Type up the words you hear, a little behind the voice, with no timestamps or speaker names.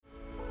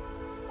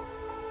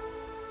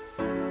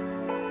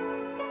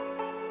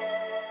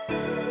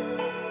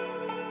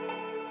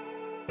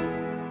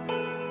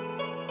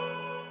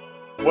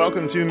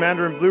Welcome to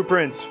Mandarin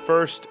Blueprint's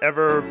first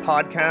ever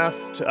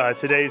podcast.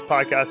 Today's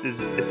podcast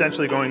is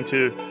essentially going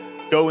to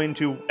go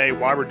into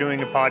why we're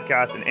doing a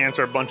podcast and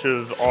answer a bunch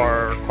of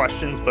our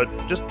questions. But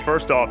just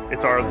first off,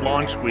 it's our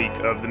launch week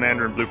of the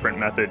Mandarin Blueprint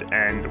method,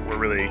 and we're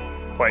really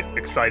quite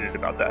excited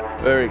about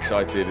that. Very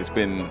excited. It's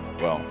been,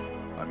 not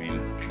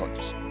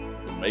just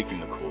been making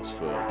the course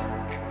for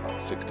about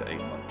 6 to 8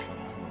 months.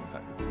 Not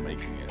exactly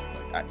making it,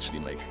 actually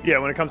making it. Yeah,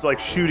 when it comes to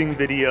shooting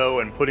video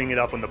and putting it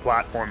up on the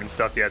platform and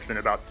stuff, it's been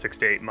about 6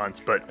 to 8 months,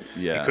 but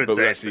you could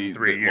say it's been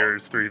 3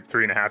 years, three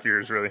and a half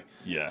years, really.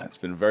 Yeah, it's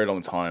been a very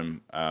long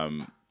time.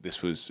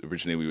 This was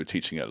originally, we were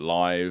teaching it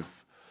live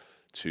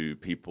to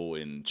people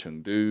in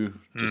Chengdu,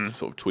 just to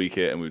sort of tweak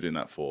it, and we were doing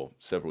that for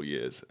several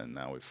years, and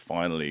now we've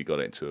finally got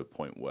it to a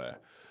point where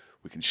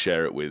we can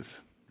share it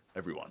with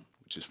everyone,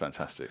 which is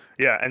fantastic.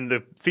 Yeah, and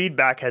the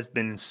feedback has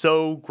been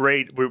so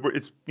great.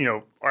 It's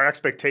our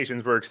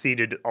expectations were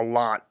exceeded a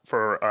lot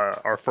for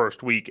our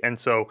first week, and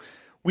so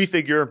we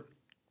figure,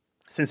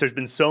 since there's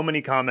been so many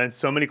comments,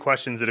 so many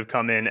questions that have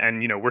come in,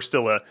 and we're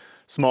still a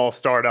small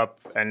startup,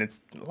 and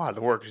it's a lot of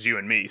the work is you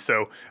and me.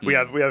 So we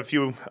have a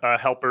few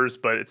helpers,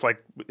 but it's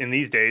like in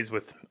these days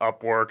with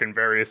Upwork and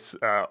various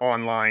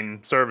online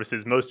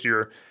services, most of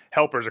your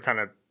helpers are kind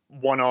of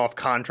one-off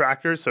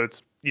contractors. So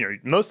it's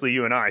mostly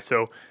you and I.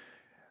 So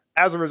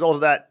as a result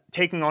of that,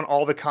 taking on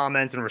all the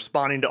comments and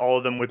responding to all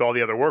of them with all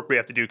the other work we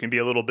have to do can be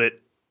a little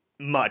bit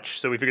much.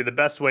 So we figured the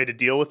best way to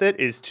deal with it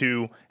is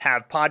to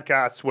have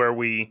podcasts where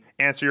we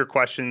answer your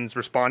questions,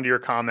 respond to your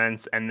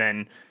comments, and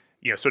then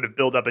sort of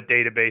build up a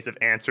database of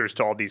answers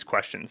to all these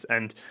questions.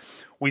 And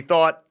we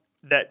thought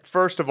that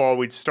first of all,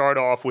 we'd start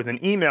off with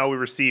an email we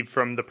received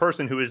from the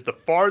person who is the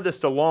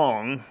farthest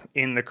along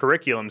in the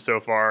curriculum so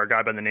far, a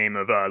guy by the name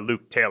of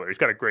Luke Taylor. He's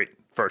got a great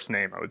first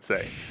name, I would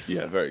say.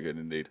 Yeah, very good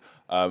indeed.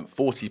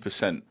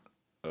 40%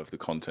 of the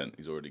content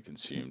he's already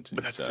consumed.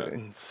 But that's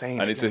insane.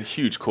 And it's a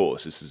huge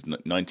course. This is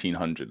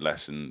 1,900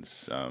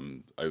 lessons,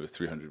 over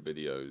 300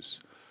 videos.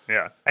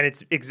 Yeah, and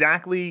it's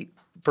exactly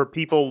for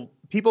people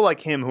like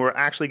him who are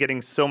actually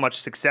getting so much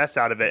success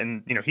out of it.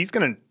 And, he's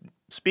going to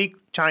speak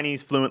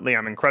Chinese fluently.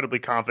 I'm incredibly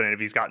confident if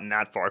he's gotten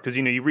that far. Because,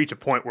 you reach a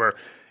point where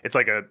it's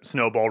like a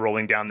snowball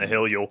rolling down the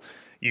hill.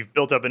 You've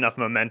built up enough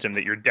momentum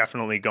that you're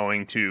definitely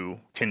going to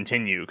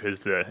continue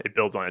because it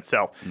builds on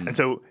itself. And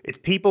so it's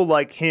people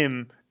like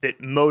him that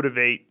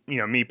motivate,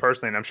 me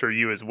personally, and I'm sure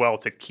you as well,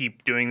 to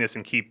keep doing this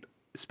and keep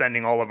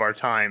spending all of our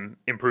time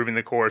improving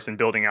the course and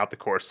building out the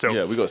course. So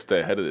yeah, we got to stay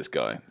ahead of this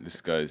guy.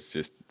 This guy's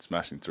just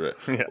smashing through it.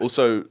 Yeah.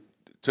 Also,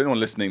 to anyone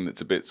listening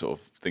that's a bit sort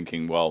of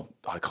thinking, well,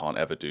 I can't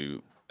ever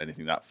do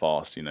anything that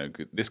fast.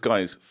 This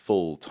guy's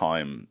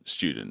full-time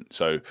student,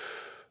 so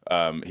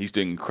he's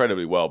doing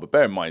incredibly well. But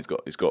bear in mind,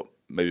 he's got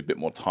maybe a bit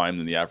more time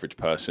than the average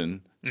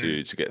person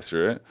to get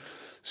through it.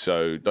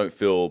 So don't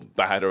feel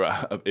bad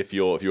if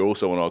you're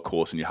also on our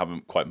course and you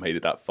haven't quite made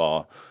it that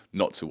far.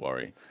 Not to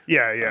worry.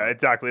 Yeah,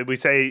 exactly. We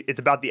say it's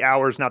about the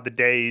hours, not the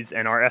days,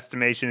 and our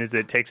estimation is that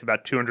it takes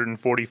about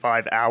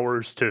 245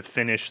 hours to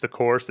finish the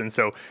course. And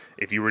so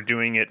if you were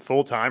doing it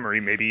full time, or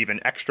maybe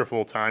even extra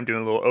full time,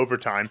 doing a little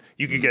overtime,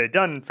 you could get it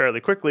done fairly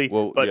quickly.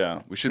 Well,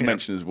 yeah, we should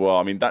mention as well.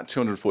 I mean, that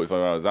 245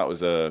 hours, that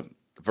was a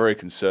very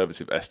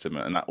conservative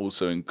estimate, and that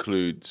also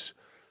includes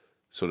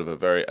sort of a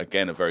very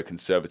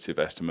conservative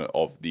estimate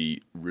of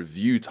the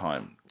review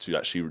time to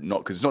actually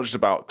because it's not just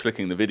about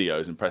clicking the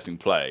videos and pressing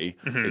play.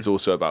 It's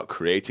also about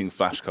creating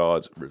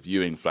flashcards,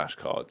 reviewing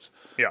flashcards.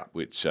 Yeah,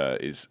 which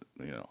is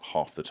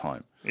half the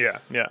time. Yeah.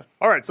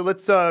 All right, so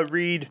let's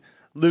read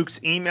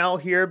Luke's email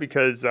here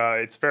because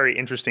it's very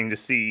interesting to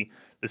see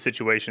the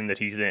situation that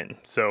he's in.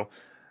 So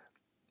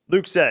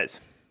Luke says,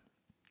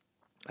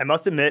 I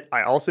must admit,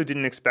 I also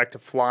didn't expect to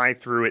fly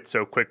through it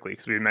so quickly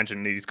because we had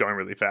mentioned that he's going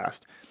really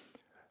fast.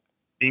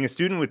 Being a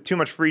student with too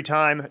much free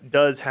time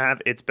does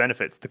have its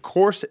benefits. The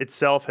course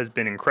itself has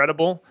been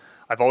incredible.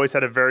 I've always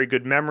had a very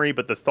good memory,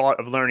 but the thought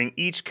of learning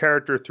each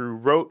character through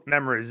rote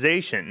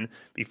memorization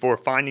before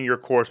finding your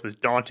course was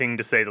daunting,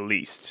 to say the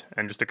least.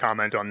 And just to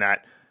comment on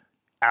that,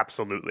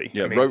 absolutely.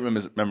 Yeah, rote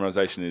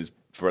memorization is,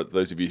 for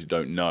those of you who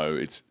don't know,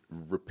 it's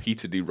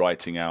repeatedly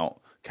writing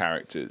out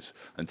characters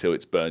until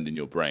it's burned in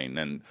your brain.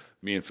 And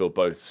me and Phil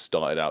both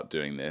started out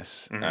doing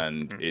this,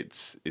 and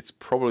it's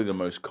probably the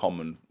most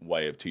common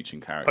way of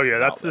teaching characters. Oh yeah,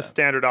 that's the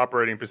standard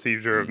operating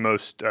procedure of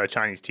most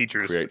Chinese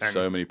teachers. Creates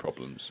so many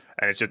problems.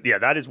 And it's just,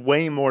 that is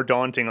way more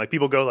daunting. Like,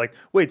 people go like,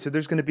 wait, so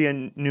there's going to be a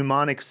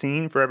mnemonic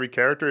scene for every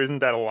character? Isn't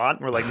that a lot?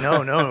 And we're like,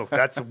 no,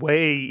 that's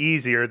way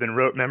easier than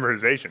rote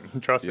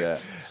memorization. Trust me.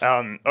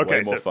 Okay,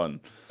 way more fun.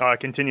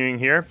 Continuing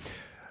here.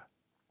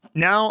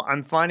 Now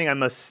I'm finding I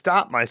must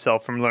stop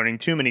myself from learning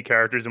too many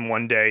characters in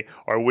one day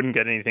or I wouldn't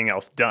get anything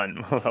else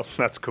done. Well,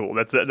 that's cool.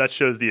 That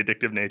shows the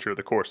addictive nature of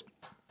the course.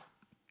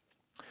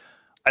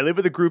 I live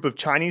with a group of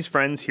Chinese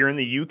friends here in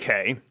the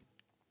UK,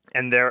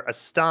 and they're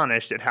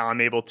astonished at how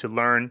I'm able to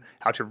learn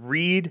how to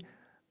read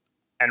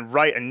and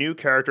write a new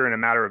character in a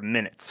matter of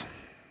minutes.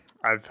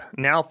 I've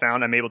now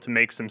found I'm able to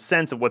make some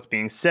sense of what's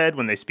being said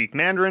when they speak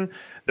Mandarin.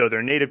 Though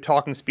their native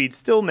talking speed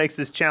still makes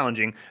this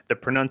challenging, the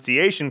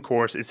pronunciation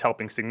course is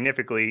helping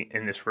significantly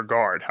in this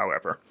regard,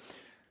 however.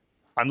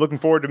 I'm looking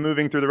forward to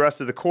moving through the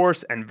rest of the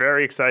course and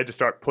very excited to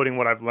start putting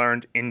what I've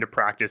learned into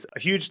practice. A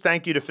huge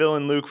thank you to Phil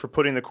and Luke for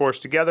putting the course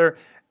together,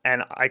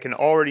 and I can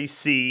already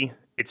see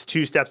it's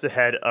 2 steps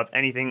ahead of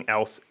anything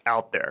else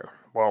out there.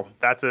 Well,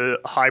 that's a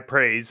high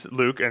praise,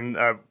 Luke, and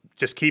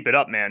just keep it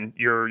up, man.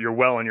 You're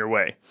well on your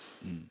way.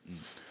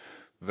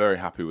 Very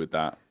happy with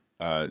that.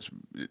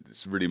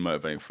 It's really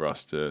motivating for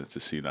us to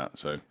see that.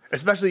 So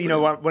especially,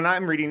 when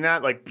I'm reading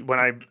that, like when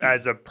I,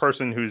 as a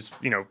person who's,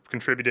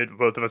 contributed,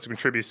 both of us have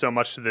contributed so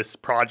much to this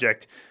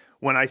project,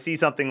 when I see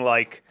something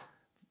like,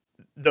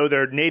 though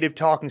their native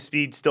talking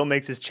speed still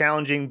makes this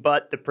challenging,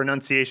 but the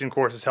pronunciation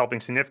course is helping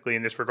significantly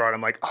in this regard,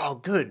 I'm like, oh,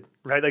 good,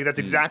 right? Like that's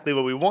exactly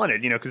what we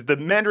wanted, because the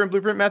Mandarin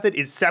Blueprint method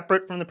is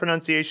separate from the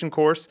pronunciation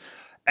course,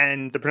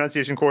 and the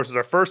pronunciation course is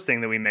our first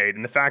thing that we made.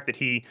 And the fact that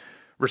he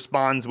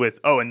responds with,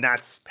 oh, and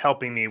that's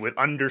helping me with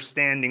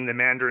understanding the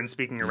Mandarin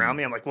speaking around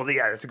me. I'm like, well,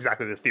 yeah, that's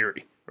exactly the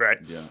theory, right?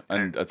 Yeah,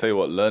 and I tell you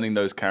what, learning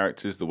those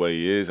characters the way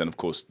he is, and of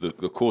course the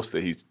course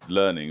that he's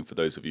learning, for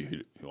those of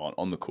you who aren't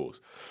on the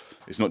course,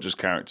 it's not just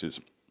characters.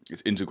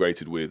 It's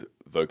integrated with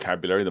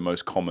vocabulary, the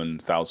most common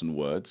 1,000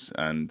 words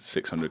and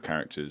 600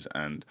 characters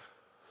and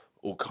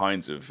all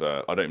kinds of,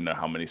 I don't even know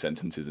how many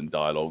sentences and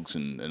dialogues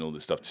and all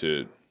this stuff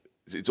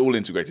it's all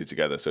integrated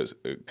together. So it's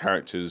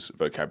characters,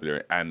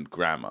 vocabulary, and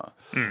grammar.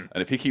 And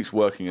if he keeps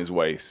working his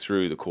way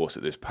through the course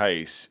at this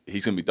pace,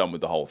 he's going to be done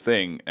with the whole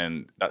thing,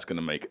 and that's going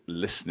to make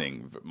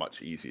listening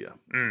much easier.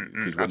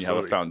 Because when you have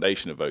a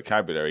foundation of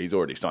vocabulary, he's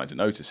already starting to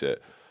notice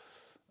it.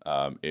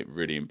 It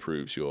really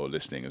improves your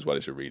listening as well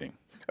as your reading.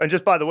 And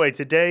just by the way,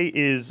 today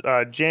is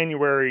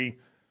January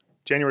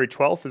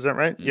 12th, is that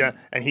right? Yeah,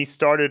 and he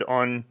started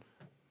on...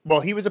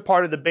 Well, he was a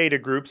part of the beta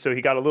group, so he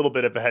got a little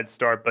bit of a head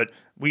start, but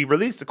we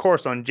released the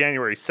course on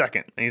January 2nd,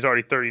 and he's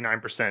already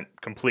 39%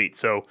 complete.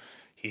 So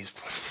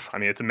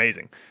it's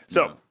amazing.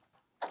 So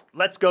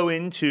let's go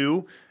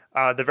into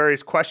the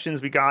various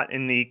questions we got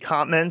in the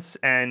comments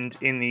and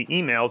in the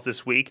emails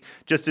this week.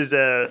 Just as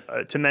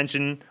to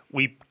mention,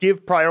 we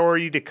give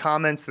priority to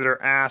comments that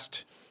are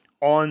asked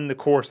on the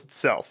course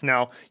itself.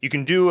 Now, you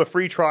can do a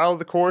free trial of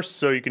the course,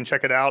 so you can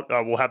check it out.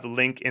 We'll have the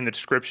link in the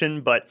description,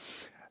 but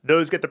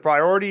those get the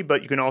priority,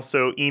 but you can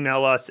also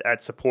email us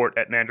at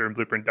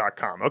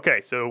support@mandarinblueprint.com.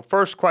 Okay, so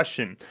first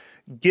question.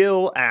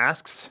 Gil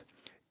asks,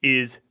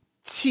 is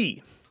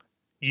qi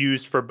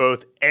used for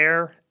both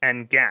air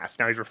and gas?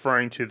 Now he's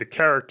referring to the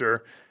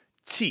character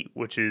qi,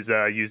 which is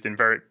used in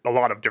a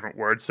lot of different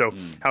words. So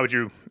how would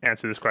you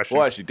answer this question?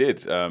 Well, I actually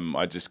did.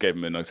 I just gave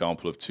him an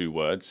example of 2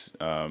 words.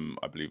 I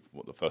believe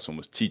the first one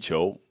was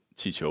qiqiu,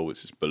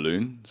 which is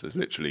balloon. So it's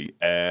literally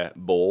air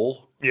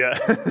ball. Yeah.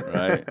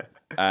 Right?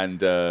 And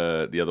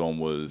the other one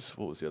was,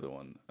 what was the other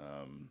one?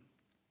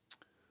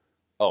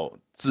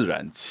 自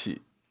然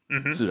气.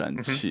 自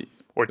然气.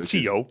 Or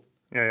汽油.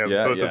 Yeah,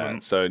 both of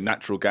them. So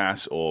natural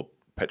gas or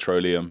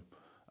petroleum.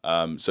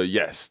 So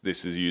yes,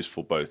 this is used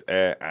for both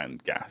air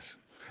and gas.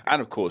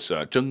 And of course,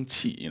 蒸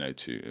汽,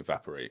 to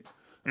evaporate.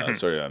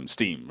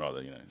 Steam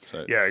rather,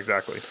 So yeah,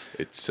 exactly.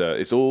 It's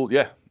all,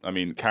 yeah. I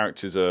mean,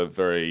 characters are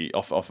very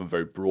often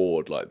very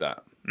broad like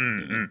that.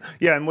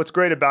 Yeah, and what's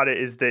great about it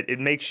is that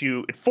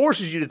it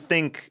forces you to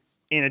think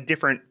in a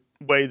different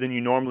way than you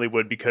normally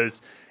would,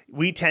 because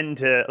we tend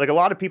to, like, a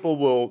lot of people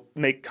will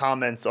make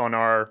comments on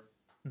our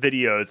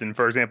videos, and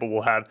for example,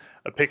 we'll have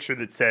a picture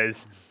that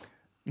says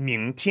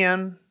明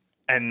天,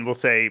 and we'll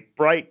say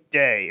bright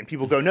day, and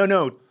people go,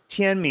 no,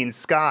 tian means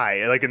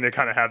sky, like, and they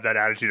kind of have that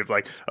attitude of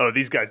like, oh,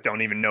 these guys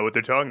don't even know what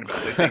they're talking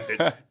about. They think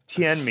that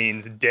tian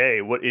means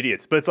day, what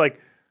idiots. But it's like,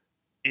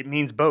 it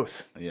means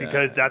both,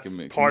 because that's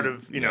part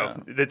of,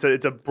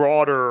 it's a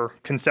broader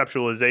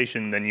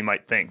conceptualization than you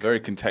might think.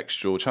 Very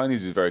contextual.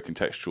 Chinese is very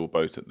contextual,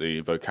 both at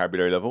the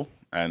vocabulary level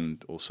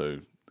and also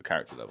the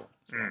character level.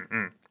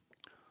 So.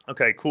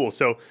 Okay, cool.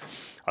 So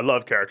I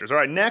love characters. All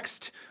right,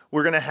 next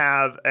we're going to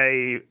have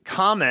a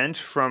comment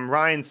from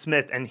Ryan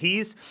Smith, and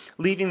he's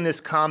leaving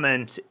this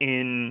comment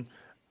in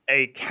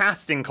a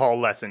casting call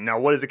lesson. Now,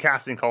 what is a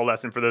casting call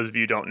lesson for those of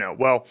you who don't know?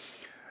 Well,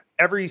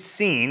 every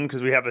scene,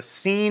 because we have a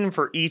scene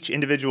for each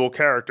individual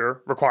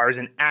character, requires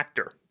an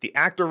actor. The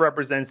actor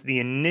represents the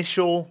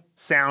initial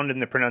sound in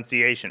the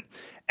pronunciation.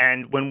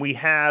 And when we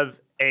have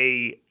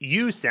a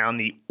U sound,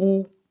 the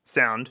U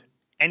sound,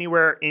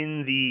 anywhere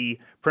in the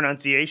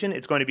pronunciation,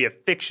 it's going to be a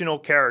fictional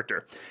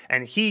character.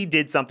 And he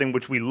did something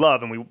which we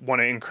love and we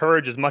want to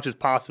encourage as much as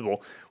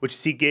possible, which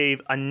is he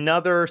gave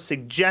another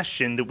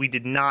suggestion that we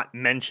did not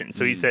mention.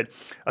 So he said,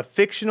 a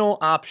fictional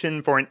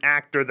option for an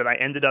actor that I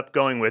ended up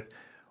going with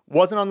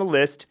wasn't on the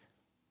list,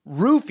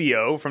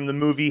 Rufio from the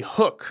movie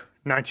Hook,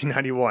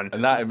 1991.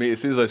 And that, as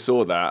soon as I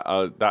saw that,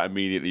 that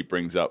immediately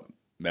brings up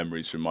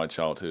memories from my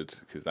childhood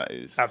because that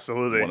is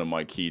Absolutely. one of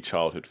my key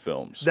childhood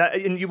films.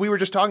 We were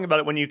just talking about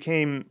it when you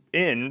came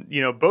in.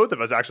 Both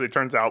of us actually, it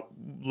turns out,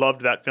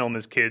 loved that film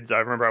as kids. I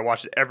remember I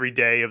watched it every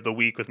day of the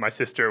week with my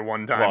sister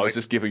one time. Well, I was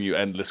just giving you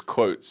endless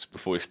quotes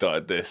before we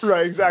started this.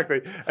 Right,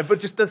 exactly. But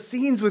just the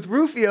scenes with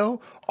Rufio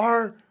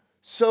are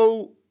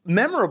so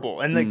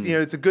memorable, and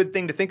it's a good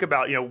thing to think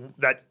about.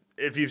 That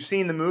if you've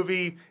seen the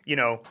movie,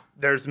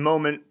 there's a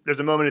moment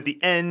at the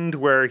end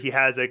where he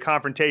has a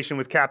confrontation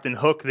with Captain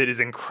Hook that is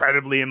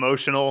incredibly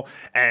emotional,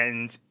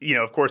 and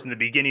of course in the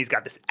beginning he's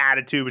got this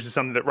attitude, which is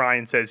something that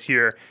Ryan says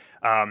here.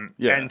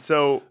 And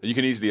so you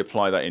can easily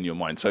apply that in your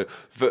mind. So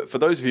for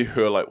those of you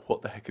who are like,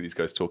 what the heck are these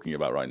guys talking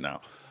about right now?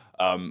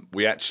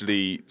 So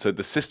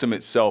the system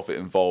itself, it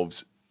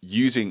involves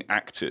using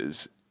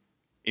actors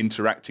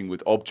interacting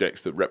with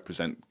objects that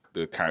represent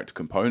the character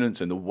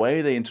components, and the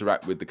way they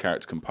interact with the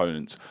character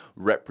components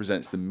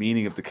represents the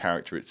meaning of the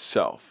character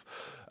itself.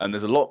 And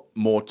there's a lot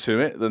more to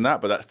it than that,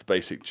 but that's the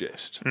basic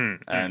gist.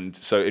 And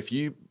so if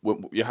you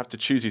have to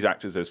choose these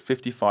actors, there's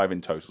 55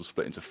 in total,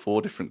 split into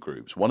 4 different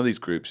groups. One of these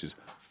groups is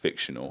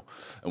fictional,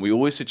 and we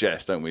always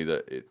suggest, don't we,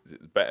 that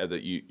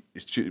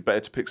it's better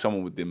to pick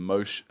someone with the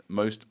most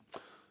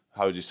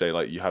how would you say,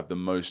 like, you have the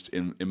most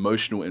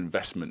emotional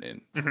investment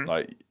in,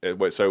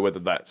 so whether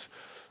that's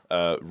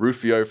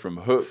Rufio from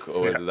Hook,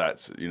 or whether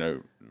that's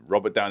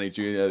Robert Downey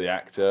Jr., the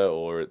actor,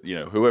 or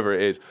whoever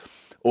it is,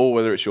 or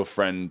whether it's your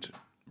friend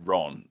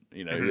Ron.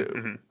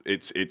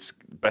 It's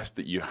best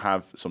that you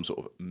have some sort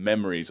of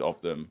memories of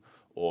them,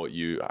 or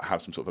you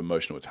have some sort of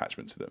emotional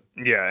attachment to them.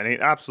 Yeah, and it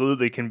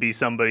absolutely can be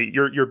somebody.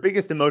 Your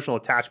biggest emotional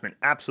attachment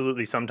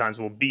absolutely sometimes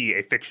will be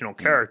a fictional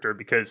character,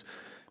 because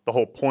the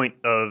whole point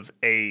of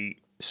a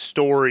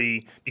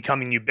story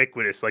becoming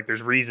ubiquitous, like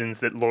there's reasons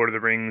that Lord of the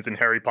Rings and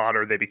Harry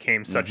Potter, they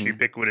became such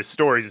ubiquitous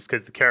stories, is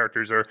because the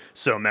characters are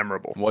so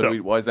memorable.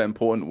 Why is that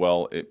important?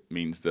 Well, it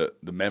means that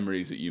the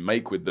memories that you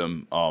make with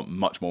them are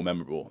much more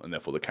memorable, and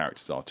therefore the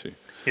characters are too.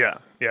 Yeah,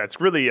 it's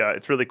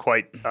really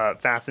quite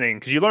fascinating,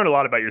 because you learn a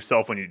lot about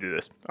yourself when you do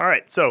this. All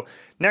right, so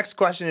next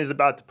question is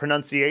about the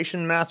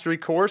pronunciation mastery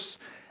course.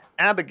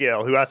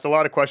 Abigail, who asked a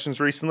lot of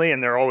questions recently,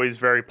 and they're always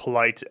very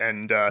polite,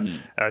 and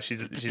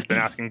she's been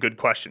asking good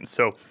questions.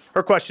 So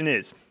her question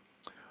is,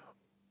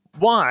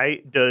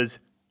 why does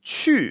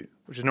qu,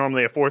 which is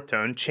normally a 4th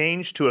tone,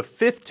 change to a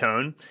 5th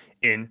tone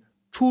in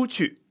出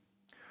去?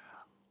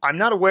 I'm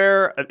not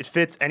aware it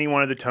fits any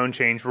one of the tone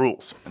change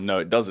rules. No,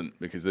 it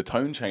doesn't, because the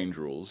tone change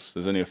rules,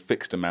 there's only a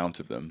fixed amount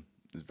of them.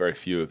 There's very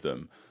few of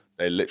them.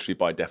 They literally,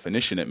 by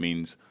definition, it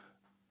means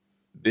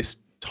this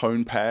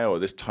tone pair or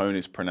this tone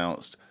is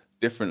pronounced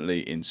differently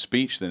in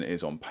speech than it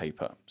is on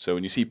paper. So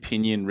when you see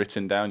pinyin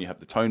written down, you have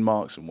the tone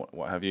marks and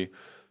what have you.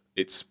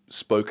 It's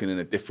spoken in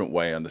a different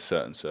way under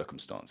certain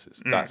circumstances.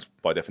 That's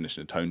by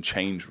definition a tone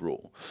change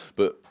rule.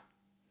 But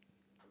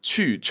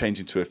chu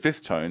changing to a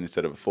 5th tone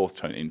instead of a 4th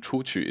tone in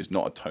出去 is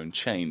not a tone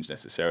change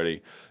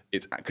necessarily.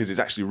 It's because it's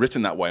actually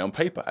written that way on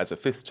paper as a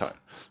 5th tone.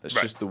 That's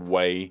just the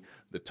way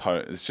the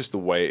tone. It's just the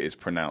way it is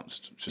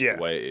pronounced. It's just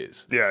the way it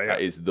is.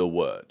 That is the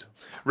word.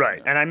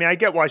 Right. And I mean, I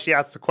get why she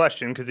asked the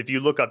question, because if you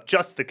look up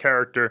just the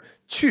character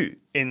chu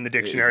in the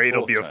dictionary,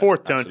 it'll be a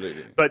 4th tone.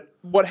 Absolutely. But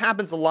what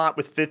happens a lot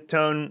with 5th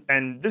tone,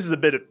 and this is a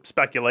bit of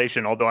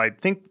speculation, although I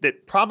think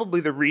that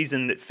probably the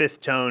reason that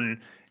 5th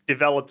tone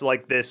developed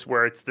like this,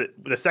 where it's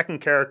the second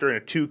character in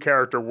a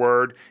 2-character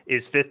word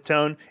is 5th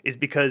tone, is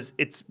because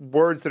it's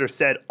words that are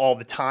said all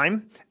the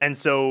time. And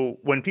so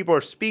when people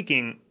are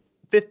speaking,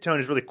 5th tone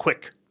is really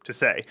quick to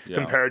say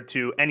compared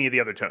to any of the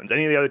other tones.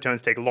 Any of the other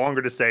tones take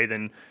longer to say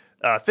than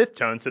 5th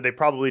tone, so they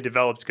probably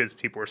developed because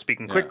people were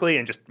speaking quickly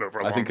and just over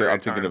a long period of time. I'm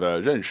thinking of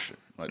a 认识,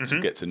 like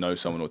to get to know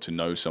someone or to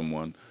know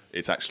someone.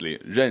 It's actually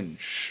认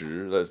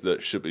识.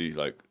 That should be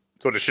like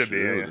That's what it should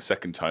be. With the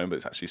second tone, but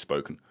it's actually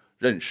spoken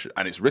认识,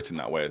 and it's written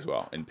that way as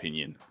well in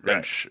pinyin.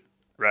 认识.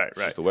 Right.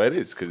 It's just the way it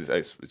is, because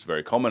it's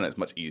very common and it's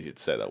much easier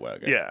to say that way, I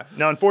guess. Yeah.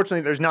 Now,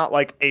 unfortunately, there's not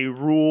like a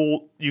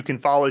rule you can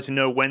follow to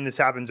know when this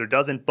happens or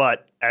doesn't.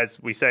 But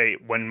as we say,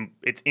 when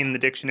it's in the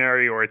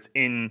dictionary or it's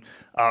in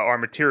our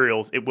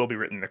materials, it will be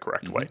written the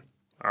correct way.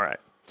 All right.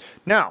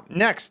 Now,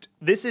 next,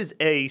 this is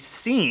a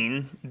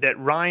scene that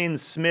Ryan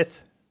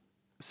Smith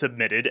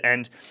submitted.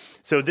 And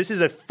so this is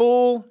a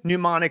full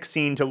mnemonic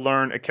scene to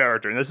learn a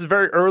character. And this is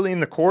very early in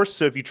the course.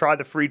 So if you try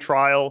the free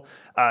trial,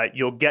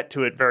 you'll get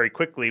to it very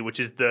quickly, which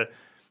is the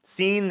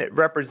scene that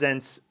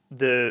represents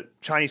the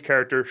Chinese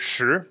character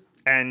shi.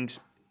 And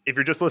if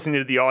you're just listening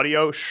to the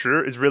audio, shi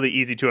is really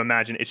easy to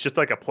imagine. It's just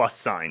like a plus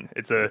sign.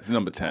 It's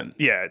number 10.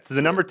 Yeah, it's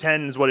the number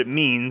 10 is what it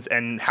means,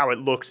 and how it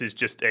looks is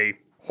just a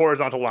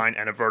horizontal line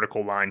and a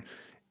vertical line.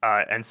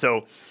 And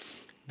so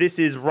this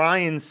is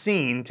Ryan's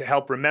scene to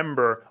help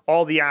remember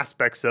all the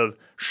aspects of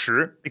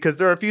shi, because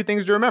there are a few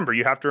things to remember.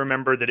 You have to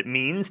remember that it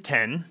means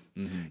 10.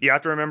 You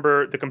have to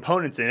remember the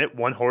components in it,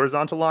 1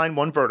 horizontal line,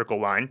 1 vertical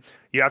line.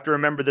 You have to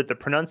remember that the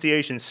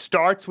pronunciation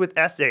starts with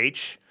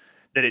SH,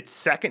 that it's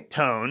second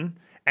tone,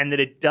 and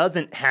that it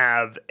doesn't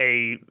have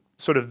a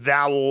sort of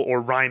vowel or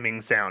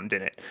rhyming sound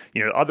in it.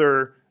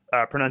 Other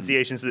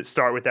pronunciations that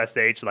start with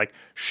sh, like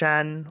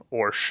shan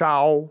or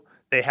shao.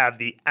 They have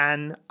the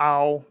an,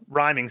 ao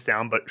rhyming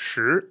sound, but sh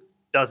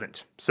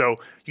doesn't. So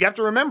you have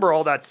to remember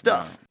all that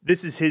stuff. Yeah.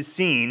 This is his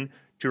scene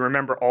to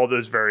remember all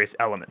those various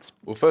elements.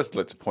 Well, first, I'd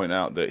like to point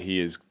out that he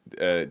has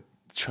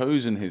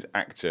chosen his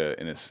actor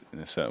in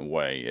a certain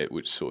way,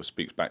 which sort of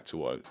speaks back to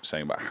what I was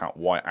saying about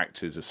why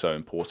actors are so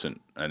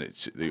important, and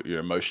it's your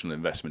emotional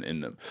investment in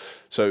them.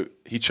 So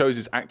he chose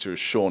his actor as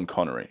Sean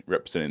Connery,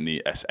 representing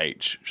the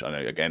SH. I know,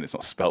 again, it's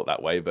not spelt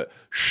that way, but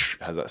sh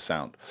has that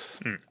sound.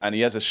 And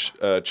he has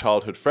a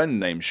childhood friend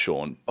named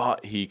Sean,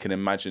 but he can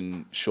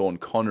imagine Sean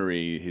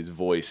Connery, his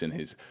voice and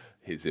his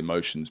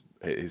emotions,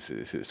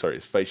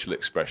 his facial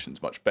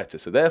expressions much better.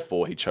 So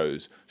therefore, he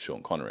chose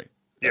Sean Connery.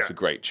 That's a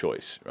great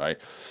choice, right?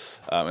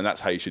 And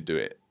that's how you should do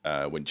it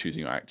when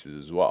choosing your actors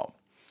as well.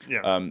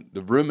 Yeah.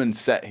 The room and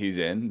set he's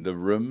in, the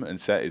room and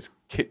set is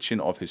kitchen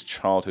of his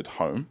childhood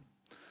home.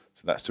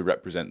 So that's to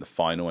represent the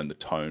final and the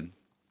tone.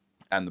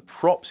 And the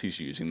props he's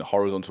using, the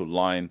horizontal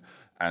line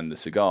and the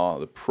cigar,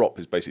 the prop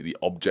is basically the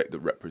object that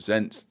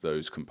represents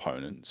those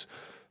components,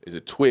 is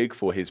a twig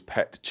for his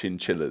pet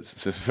chinchillas.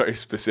 So it's very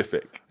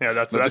specific. Yeah,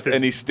 that's just his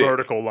any stick.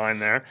 vertical line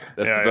there.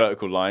 That's the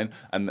vertical line.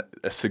 And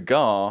a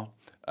cigar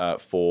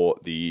for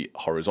the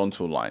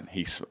horizontal line.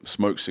 He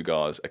smokes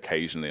cigars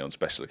occasionally on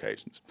special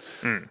occasions.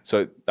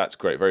 So that's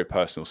great. Very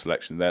personal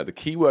selection there. The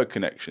keyword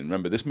connection,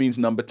 remember, this means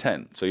number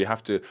 10. So you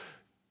have to,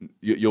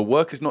 your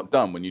work is not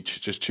done when you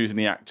just choosing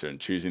the actor and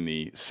choosing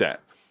the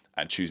set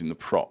and choosing the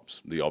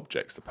props, the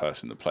objects, the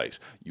person, the place.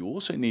 You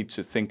also need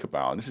to think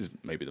about, and this is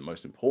maybe the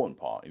most important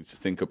part, you need to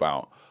think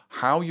about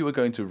how you are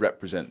going to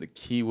represent the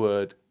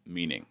keyword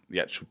meaning, the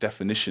actual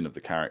definition of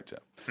the character.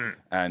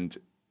 And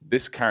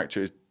this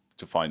character is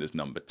defined as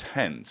number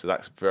 10, so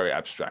that's very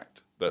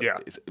abstract, but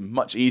it's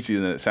much easier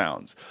than it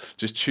sounds.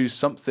 Just choose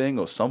something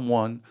or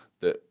someone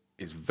that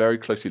is very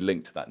closely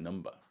linked to that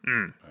number.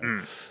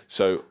 Right?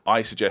 So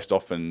I suggest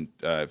often,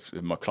 if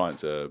my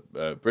clients are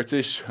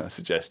British, I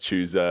suggest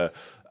choose your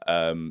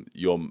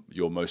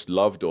most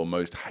loved or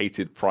most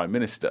hated prime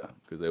minister,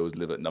 because they always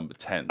live at number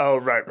 10. Oh,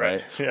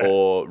 right. Yeah.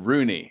 Or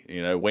Rooney,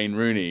 Wayne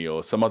Rooney,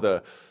 or some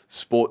other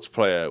sports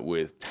player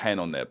with 10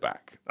 on their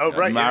back. Oh,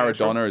 right.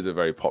 Maradona is a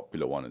very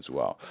popular one as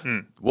well.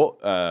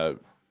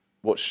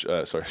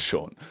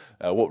 Sean,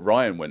 what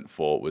Ryan went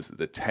for was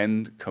the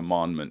 10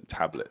 Commandment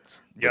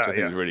tablets, which I think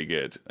is really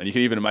good. And you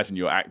can even imagine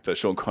your actor,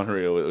 Sean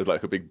Connery, with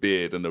like a big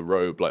beard and a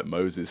robe like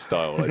Moses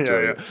style.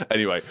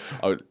 Anyway,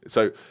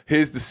 so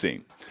here's the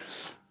scene.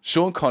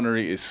 Sean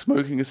Connery is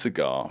smoking a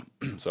cigar.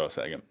 Sorry, I'll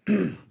say it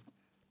again.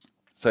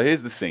 So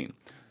here's the scene.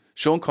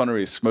 Sean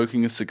Connery is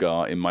smoking a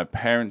cigar in my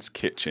parents'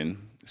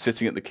 kitchen,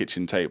 sitting at the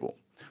kitchen table.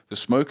 The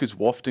smoke is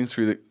wafting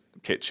through the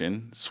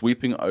kitchen,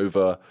 sweeping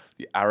over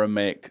the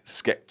Aramaic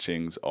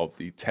sketchings of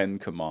the 10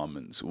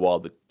 Commandments, while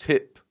the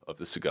tip of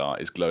the cigar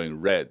is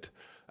glowing red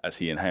as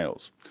he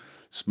inhales.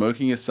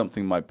 Smoking is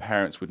something my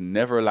parents would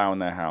never allow in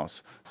their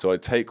house, so I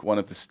take one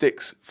of the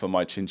sticks for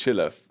my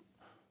chinchilla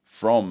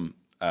from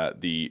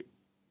the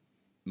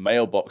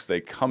mailbox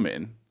they come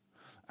in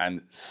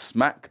and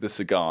smack the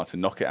cigar to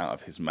knock it out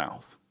of his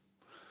mouth.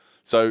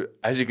 So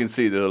as you can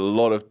see, there's a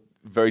lot of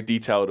very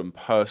detailed and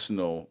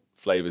personal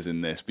flavors in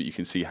this, but you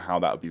can see how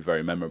that would be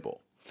very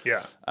memorable.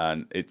 Yeah.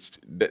 And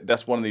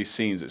that's one of these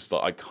scenes. It's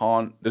like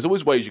there's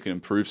always ways you can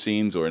improve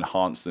scenes or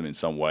enhance them in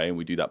some way. And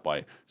we do that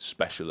by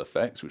special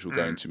effects, which we'll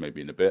go into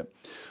maybe in a bit.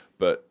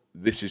 But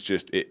this is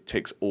it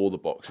ticks all the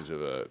boxes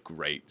of a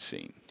great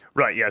scene.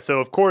 Right, yeah. So,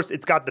 of course,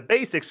 it's got the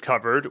basics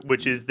covered,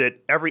 which is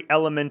that every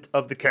element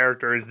of the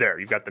character is there.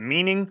 You've got the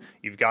meaning,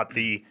 you've got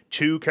the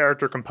two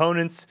character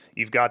components,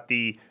 you've got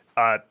the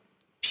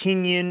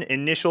pinyin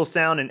initial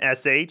sound and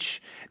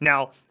SH.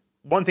 Now,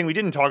 one thing we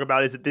didn't talk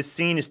about is that this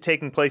scene is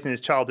taking place in his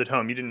childhood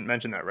home. You didn't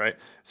mention that, right?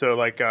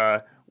 So,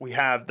 we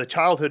have the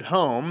childhood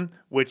home,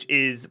 which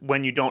is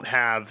when you don't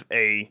have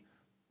a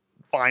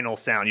final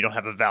sound, you don't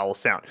have a vowel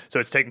sound. So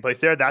it's taking place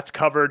there. That's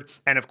covered.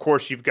 And, of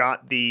course, you've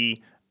got the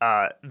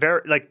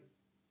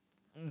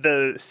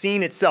the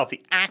scene itself,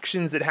 the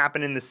actions that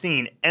happen in the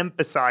scene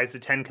emphasize the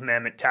 10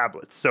 Commandment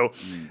tablets. So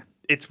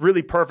it's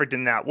really perfect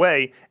in that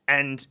way.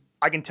 And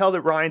I can tell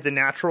that Ryan's a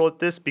natural at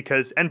this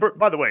because, and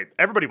by the way,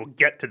 everybody will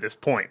get to this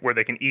point where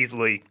they can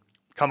easily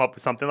come up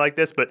with something like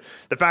this. But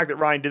the fact that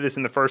Ryan did this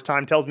in the first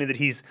time tells me that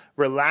he's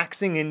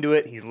relaxing into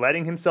it. He's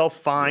letting himself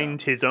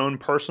find his own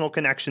personal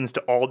connections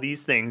to all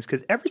these things,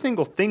 because every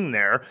single thing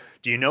there,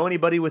 do you know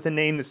anybody with a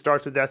name that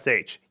starts with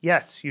SH?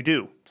 Yes, you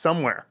do.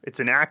 Somewhere. It's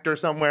an actor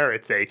somewhere.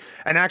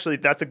 And actually,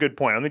 that's a good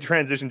point. Let me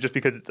transition, just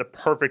because it's a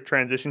perfect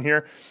transition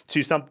here,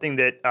 to something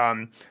that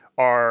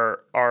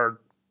our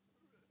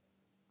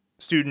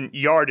student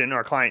Yarden,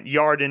 our client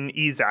Yarden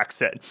Isaac,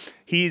 said.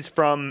 He's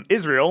from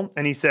Israel,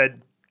 and he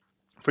said,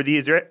 for the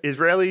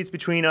Israelis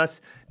between us,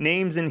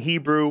 names in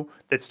Hebrew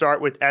that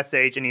start with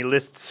SH, and he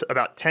lists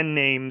about 10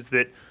 names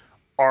that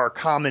are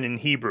common in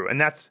Hebrew.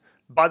 And that's,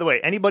 by the way,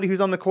 anybody who's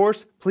on the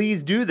course,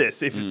 please do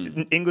this if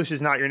English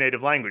is not your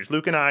native language.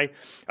 Luke and I,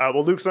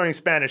 Luke's learning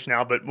Spanish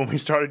now, but when we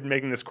started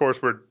making this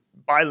course, we're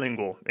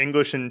bilingual,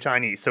 English and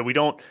Chinese. So we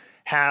don't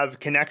have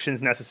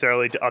connections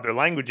necessarily to other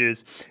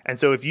languages. And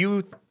so if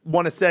you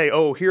want to say,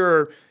 oh, here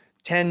are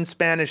 10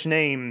 Spanish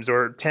names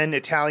or 10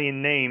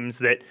 Italian names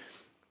that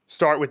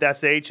start with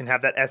SH and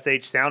have that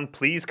SH sound,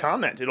 please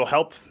comment. It'll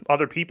help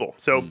other people.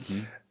 So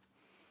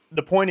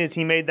the point is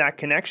he made that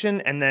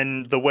connection, and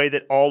then the way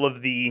that all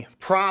of the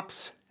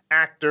props,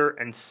 actor,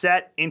 and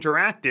set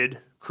interacted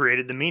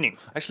created the meaning.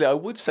 Actually, I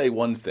would say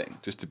one thing,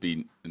 just to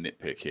be a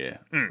nitpick here.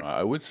 Right?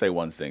 I would say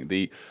one thing.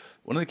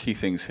 One of the key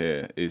things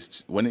here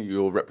is when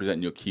you're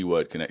representing your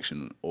keyword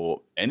connection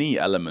or any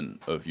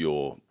element of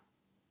your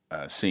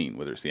scene,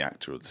 whether it's the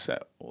actor or the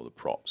set or the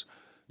props,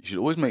 you should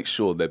always make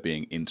sure they're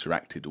being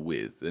interacted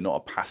with. They're not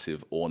a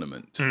passive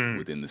ornament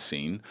within the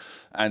scene.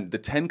 And the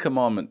Ten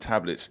Commandment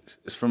tablets,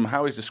 from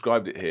how he's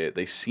described it here,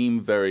 they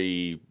seem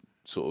very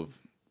sort of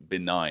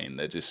benign.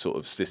 They're just sort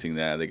of sitting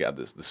there. They get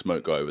the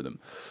smoke go over them.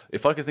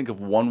 If I could think of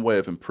one way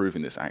of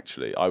improving this,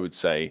 actually, I would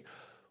say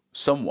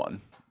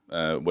someone,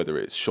 whether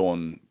it's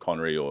Sean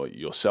Connery or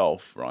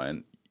yourself,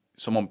 Ryan,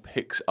 someone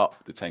picks up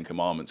the Ten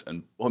Commandments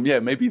and, well, yeah,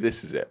 maybe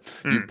this is it.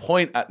 You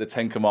point at the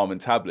Ten Commandment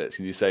tablets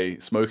and you say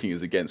smoking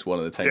is against one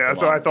of the Ten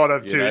Commandments. Yeah, that's what I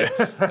thought of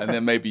too. And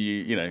then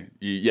maybe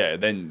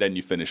then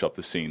you finish off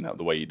the scene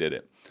the way you did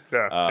it.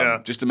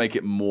 Yeah. Just to make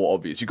it more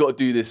obvious. You've got to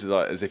do this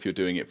as if you're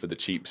doing it for the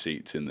cheap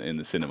seats in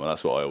the cinema.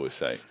 That's what I always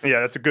say.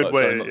 Yeah, that's a good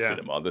way. Sorry, not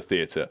cinema, the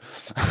theatre.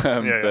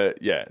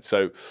 But yeah,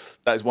 so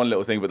that's one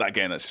little thing. But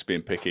again, that's just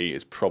being picky.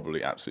 It's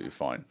probably absolutely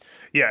fine.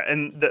 Yeah,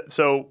 and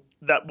so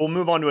that we'll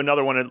move on to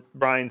another one of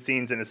Brian's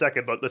scenes in a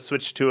second, but let's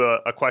switch to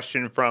a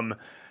question from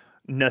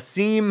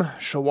Nassim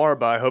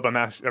Shawarba. I hope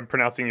I'm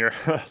pronouncing your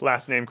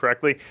last name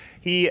correctly.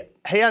 He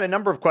had a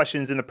number of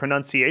questions in the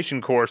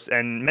pronunciation course,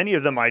 and many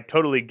of them I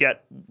totally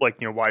get,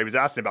 why he was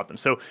asking about them.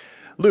 So,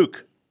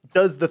 Luke,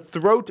 does the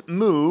throat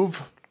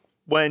move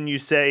when you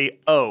say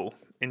 "oh"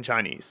 in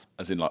Chinese?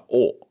 As in like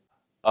 "or"?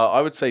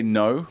 I would say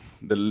no.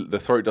 The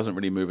throat doesn't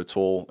really move at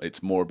all.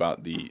 It's more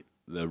about the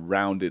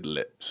rounded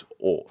lips,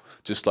 or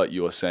just like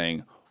you are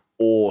saying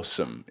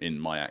awesome in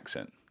my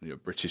accent, your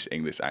British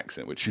English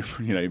accent, which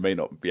you may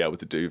not be able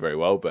to do very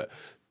well, but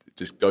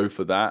just go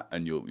for that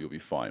and you'll be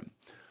fine.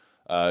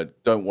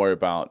 Don't worry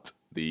about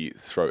the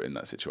throat in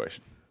that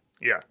situation.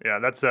 Yeah,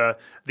 that's I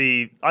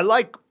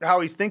like how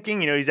he's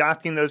thinking. He's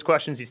asking those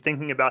questions. He's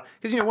thinking about,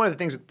 because one of the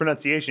things with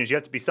pronunciation is you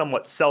have to be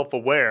somewhat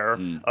self-aware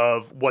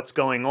of what's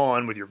going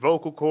on with your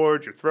vocal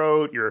cords, your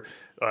throat, your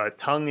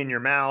tongue in your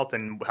mouth,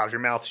 and how's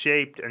your mouth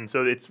shaped. And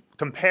so it's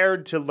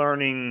compared to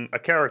learning a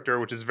character,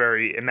 which is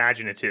very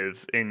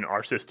imaginative in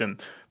our system.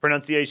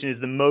 Pronunciation is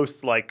the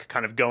most like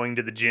kind of going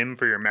to the gym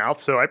for your mouth.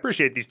 So I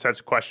appreciate these types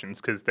of questions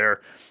because they're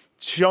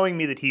showing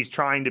me that he's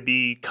trying to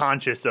be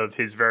conscious of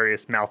his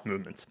various mouth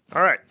movements.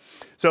 All right,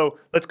 so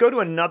let's go to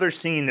another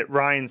scene that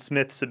Ryan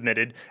Smith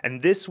submitted,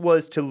 and this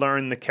was to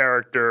learn the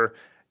character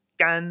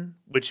gan,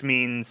 which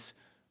means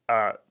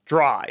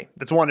dry.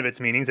 That's one of its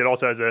meanings. It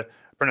also has a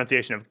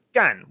pronunciation of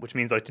gan, which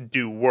means like to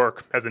do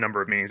work, has a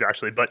number of meanings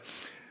actually, but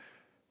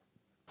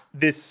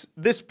this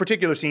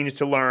particular scene is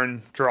to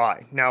learn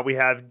dry. Now we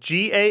have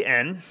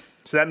G-A-N,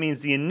 so that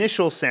means the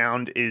initial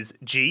sound is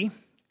G,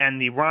 and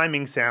the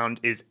rhyming sound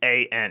is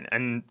A-N.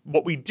 And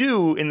what we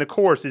do in the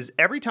course is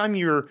every time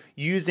you're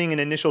using an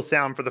initial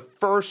sound for the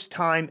first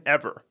time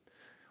ever,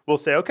 we'll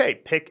say, okay,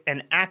 pick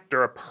an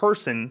actor, a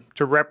person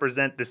to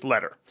represent this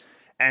letter.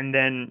 And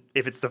then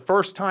if it's the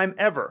first time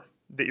ever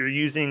that you're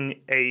using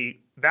a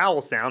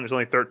vowel sound, there's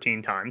only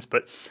 13 times,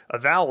 but a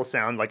vowel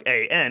sound like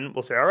A-N,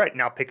 we'll say, all right,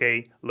 now pick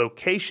a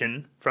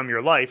location from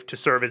your life to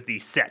serve as the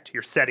set.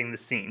 You're setting the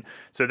scene.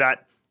 So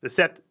that the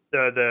set,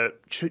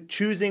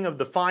 choosing of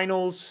the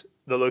finals,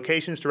 the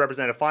locations to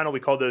represent a final, we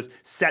call those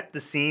set the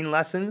scene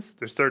lessons.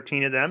 There's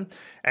 13 of them.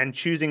 And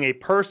choosing a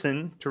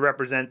person to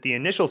represent the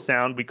initial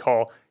sound, we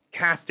call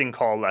casting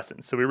call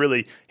lessons. So we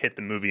really hit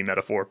the movie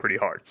metaphor pretty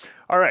hard.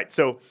 All right,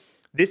 so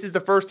this is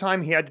the first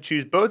time he had to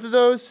choose both of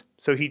those.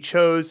 So he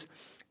chose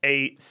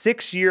a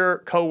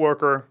 6-year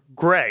coworker,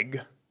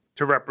 Greg,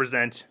 to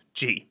represent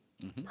G.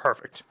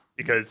 Perfect.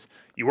 Because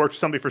you worked with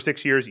somebody for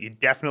 6 years, you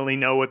definitely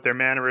know what their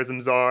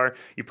mannerisms are.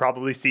 You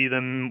probably see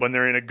them when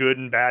they're in a good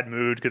and bad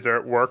mood because they're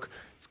at work.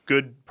 It's a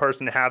good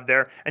person to have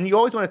there. And you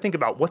always want to think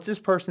about, what's this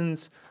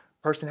person's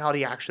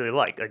personality actually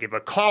like? Like if a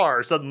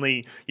car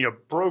suddenly,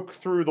 broke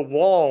through the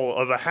wall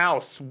of a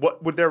house,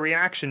 what would their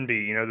reaction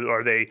be?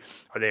 Are they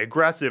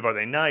aggressive? Are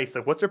they nice?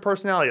 Like, what's their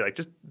personality like?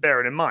 Just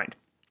bear it in mind.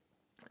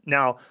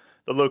 Now,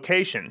 the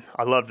location,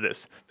 I loved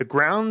this. The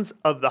grounds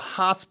of the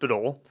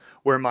hospital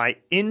where my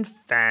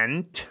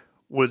infant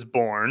was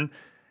born,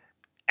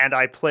 and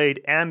I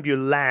played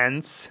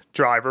ambulance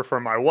driver for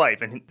my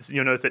wife. And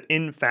you'll notice that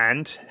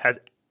infant has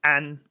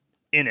an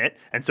in it,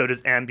 and so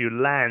does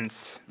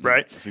ambulance,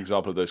 right? It's an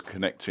example of those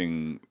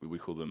connecting, we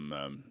call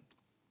them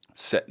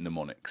set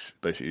mnemonics,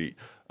 basically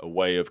a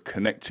way of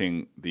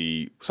connecting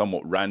the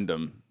somewhat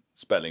random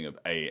spelling of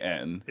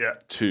A-N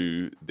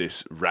to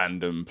this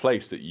random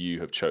place that you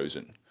have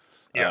chosen.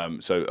 Yeah.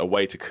 So a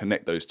way to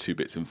connect those two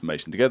bits of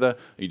information together,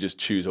 you just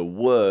choose a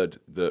word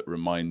that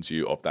reminds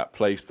you of that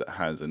place that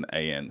has an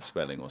A-N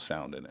spelling or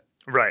sound in it.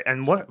 Right.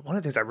 And one of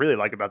the things I really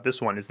like about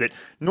this one is that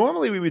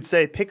normally we would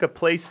say pick a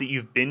place that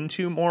you've been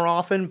to more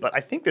often, but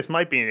I think this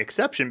might be an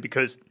exception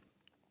because,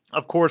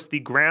 of course, the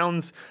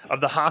grounds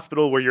of the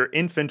hospital where your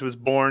infant was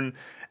born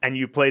and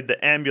you played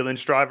the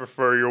ambulance driver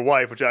for your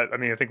wife, which I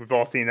mean, I think we've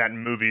all seen that in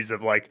movies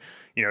of like,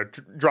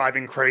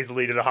 driving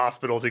crazily to the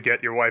hospital to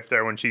get your wife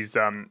there when she's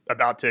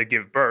about to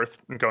give birth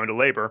and go into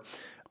labor.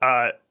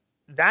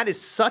 That is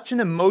such an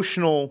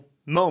emotional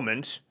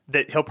moment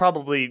that he'll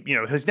probably,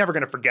 he's never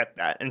going to forget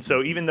that. And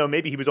so even though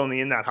maybe he was only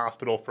in that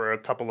hospital for a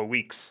couple of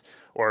weeks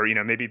or,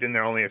 maybe been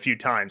there only a few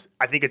times,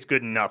 I think it's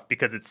good enough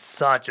because it's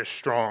such a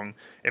strong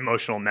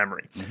emotional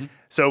memory. Mm-hmm.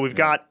 So we've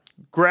got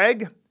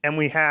Greg and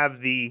we have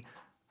the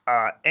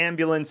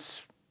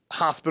ambulance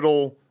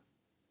hospital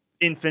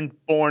infant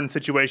born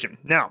situation.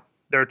 Now,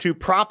 there are two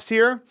props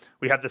here.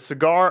 We have the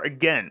cigar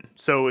again.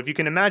 So if you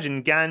can imagine,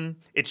 again,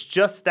 it's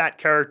just that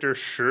character,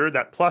 sure,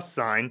 that plus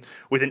sign,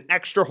 with an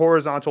extra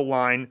horizontal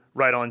line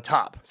right on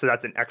top. So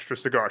that's an extra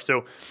cigar.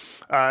 So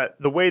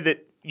the way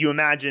that you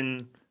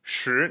imagine,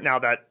 sure, now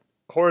that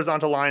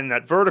horizontal line and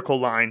that vertical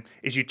line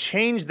is you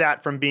change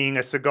that from being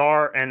a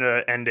cigar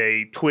and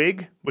a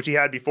twig, which he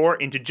had before,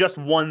 into just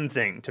one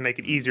thing to make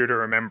it easier to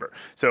remember.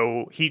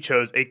 So he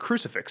chose a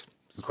crucifix.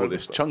 We call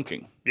this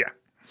chunking. Yeah.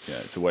 Yeah,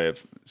 it's a way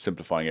of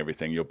simplifying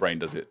everything. Your brain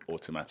does it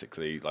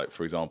automatically. Like,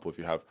 for example, if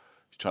you're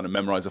trying to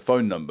memorize a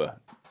phone number,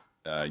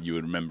 you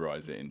would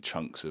memorize it in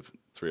chunks of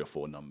 3 or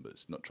 4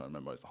 numbers, not trying to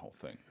memorize the whole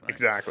thing. Right?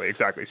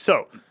 Exactly.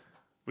 So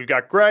we've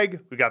got Greg,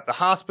 we've got the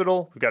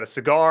hospital, we've got a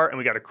cigar, and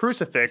we got a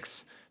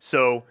crucifix.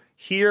 So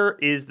here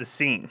is the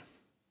scene.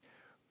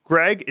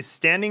 Greg is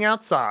standing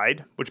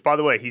outside, which, by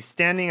the way, he's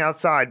standing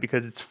outside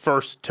because it's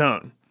first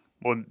tone.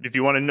 Well, if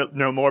you want to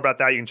know more about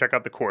that, you can check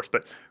out the course.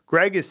 But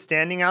Greg is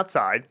standing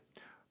outside,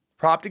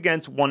 propped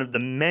against one of the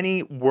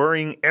many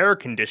whirring air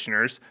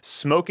conditioners,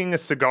 smoking a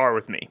cigar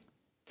with me.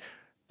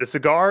 The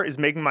cigar is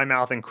making my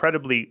mouth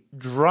incredibly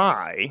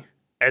dry,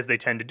 as they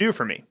tend to do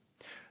for me.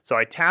 So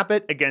I tap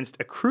it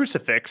against a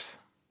crucifix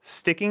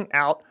sticking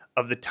out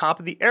of the top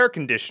of the air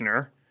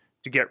conditioner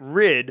to get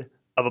rid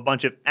of a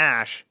bunch of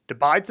ash to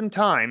bide some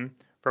time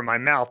for my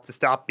mouth to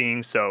stop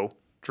being so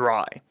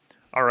dry.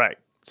 All right.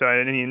 So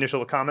any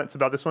initial comments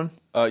about this one?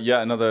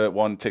 Yeah, another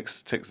one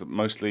ticks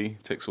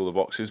all the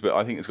boxes, but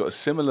I think it's got a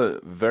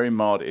similar, very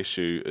mild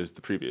issue as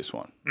the previous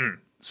one.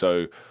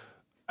 So,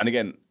 and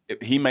again,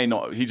 he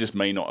just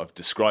may not have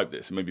described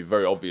this. It may be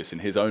very obvious in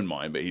his own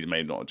mind, but he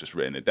may not have just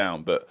written it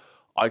down. But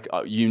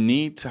you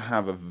need to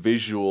have a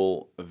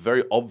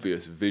very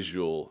obvious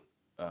visual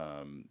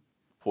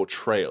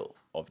portrayal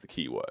of the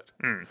keyword.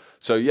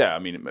 So yeah, I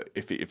mean,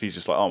 if he's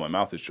just like, oh, my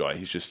mouth is dry,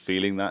 he's just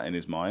feeling that in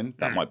his mind,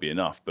 that might be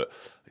enough. But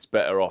it's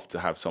better off to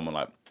have someone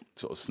like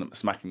sort of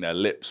smacking their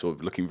lips or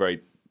looking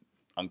very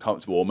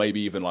uncomfortable, or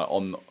maybe even like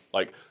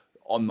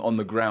on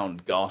the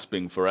ground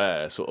gasping for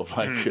air, sort of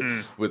like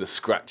with a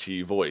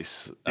scratchy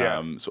voice,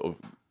 sort of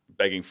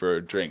begging for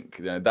a drink.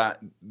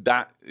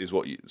 That is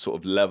what sort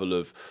of level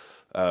of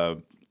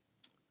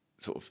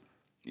sort of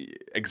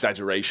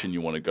exaggeration you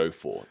want to go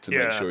for to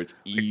make sure it's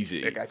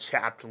easy. They got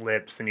chapped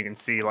lips and you can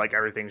see like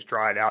everything's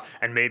dried out,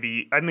 and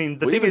maybe the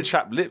thing is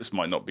chapped lips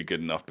might not be good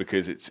enough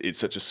because it's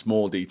such a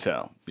small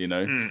detail,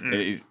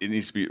 it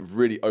needs to be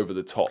really over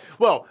the top.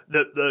 Well,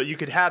 you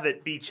could have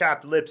it be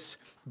chapped lips,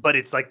 but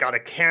it's like got a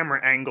camera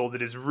angle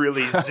that is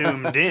really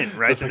zoomed in,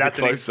 right? So that's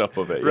a close up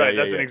of it. Right,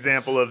 that's an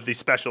example of the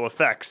special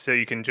effects. So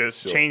you can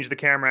just change the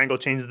camera angle,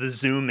 change the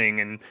zooming,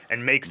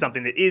 and make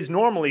something that is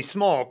normally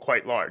small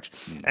quite large.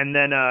 And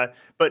then,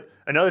 but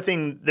another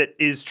thing that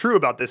is true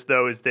about this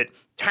though is that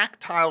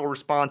tactile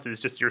responses,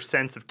 just your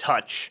sense of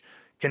touch,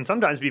 can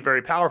sometimes be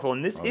very powerful.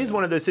 And this is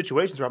one of those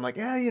situations where I'm like,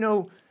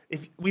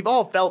 if we've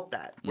all felt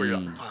that, where you're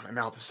like, oh, my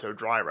mouth is so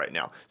dry right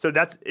now. So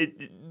that's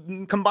it.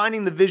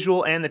 Combining the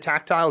visual and the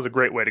tactile is a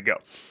great way to go.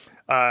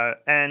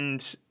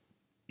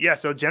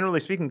 So generally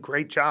speaking,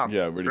 great job.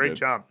 Yeah, really great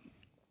job.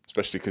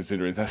 Especially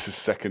considering that's his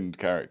second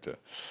character.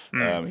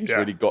 He's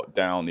really got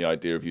down the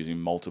idea of using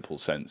multiple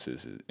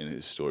senses in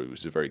his story, which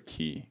is a very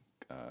key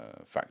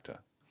factor.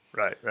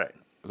 Right.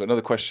 I've got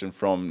another question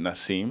from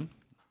Nassim.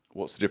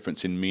 What's the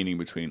difference in meaning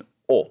between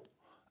 "o"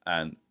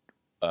 and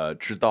 "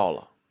知道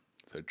了"?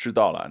 So 知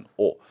道了 and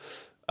 "o".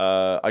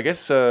 I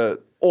guess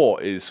 "o"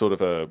 is sort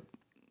of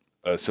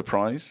a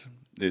surprise.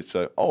 It's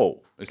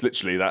it's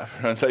literally that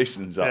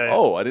pronunciation. It's like,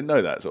 oh, I didn't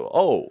know that.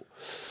 So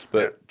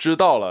but 知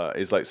道了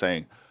is like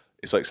saying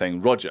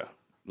Roger.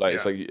 Like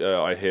it's like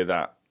I hear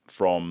that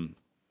from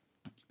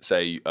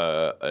say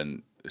a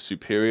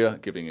superior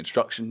giving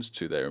instructions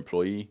to their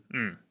employee,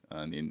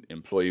 and the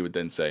employee would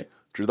then say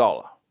知道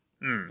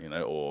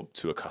了, or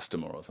to a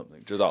customer or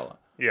something. 知道了.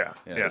 Yeah.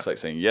 It's like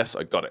saying yes,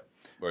 I got it.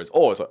 Whereas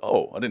it's like,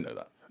 I didn't know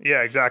that.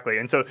 Yeah, exactly.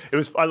 And so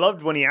I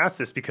loved when he asked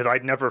this because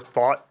I'd never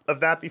thought of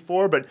that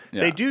before, but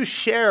they do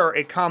share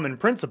a common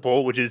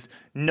principle, which is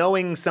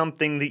knowing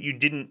something that you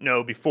didn't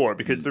know before.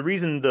 Because the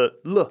reason the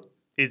 "l"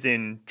 is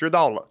in 知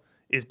道了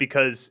is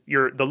because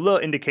the "l"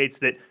 indicates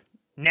that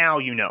now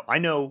you know. I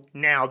know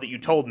now that you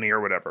told me or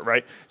whatever,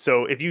 right?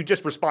 So if you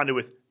just responded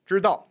with 知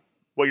道,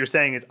 what you're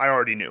saying is I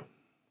already knew.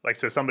 Like,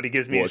 so somebody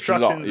gives me Watch it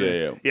up.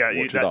 instructions.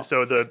 Watch it up.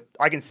 So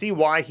I can see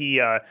why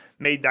he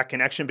made that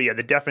connection. But yeah,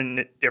 the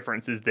definite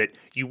difference is that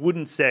you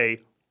wouldn't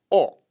say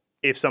 "oh"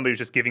 if somebody was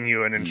just giving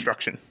you an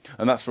instruction.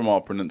 And that's from our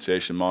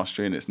pronunciation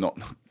mastery, and it's not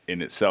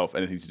in itself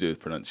anything to do with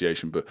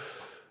pronunciation. But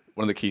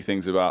one of the key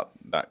things about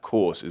that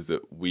course is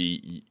that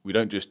we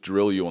don't just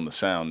drill you on the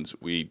sounds.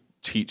 We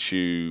teach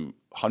you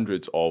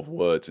hundreds of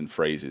words and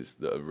phrases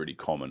that are really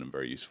common and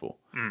very useful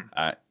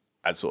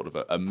as sort of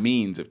a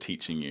means of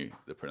teaching you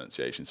the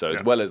pronunciation. So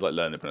as well as like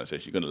learning the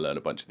pronunciation, you're going to learn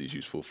a bunch of these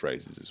useful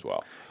phrases as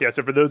well. Yeah,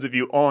 so for those of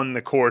you on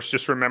the course,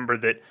 just remember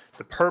that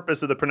the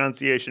purpose of the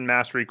pronunciation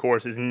mastery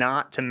course is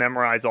not to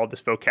memorize all this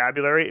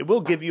vocabulary. It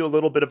will give you a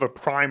little bit of a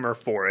primer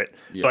for it,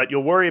 but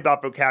you'll worry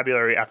about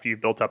vocabulary after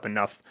you've built up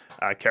enough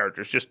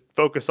characters. Just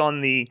focus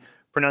on the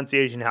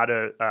pronunciation, how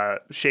to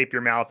shape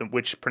your mouth and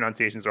which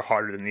pronunciations are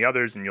harder than the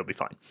others, and you'll be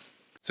fine.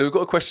 So we've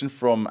got a question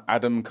from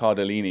Adam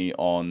Cardellini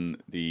on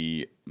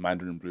the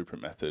Mandarin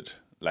Blueprint Method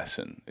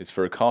lesson. It's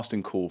for a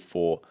casting call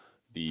for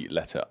the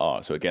letter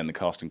R. So again, the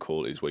casting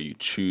call is where you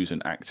choose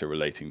an actor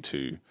relating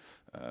to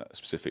a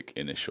specific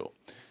initial.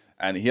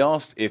 And he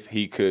asked if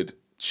he could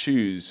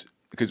choose,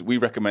 because we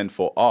recommend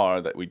for R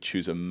that we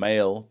choose a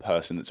male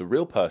person that's a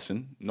real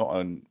person, not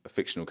a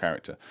fictional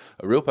character,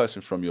 a real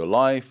person from your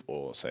life,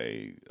 or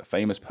say a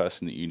famous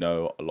person that you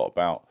know a lot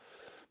about.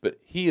 But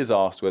he has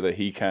asked whether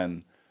he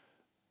can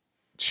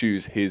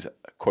choose his,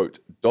 quote,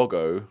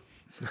 doggo,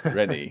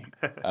 Rennie.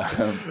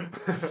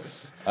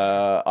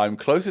 I'm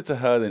closer to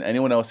her than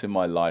anyone else in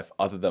my life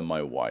other than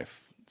my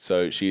wife,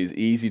 so she is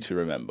easy to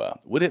remember.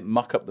 Would it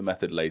muck up the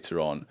method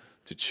later on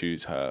to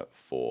choose her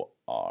for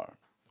R?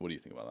 What do you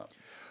think about that?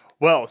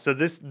 Well, so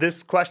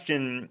this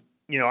question,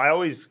 I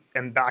always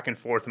am back and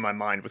forth in my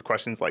mind with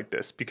questions like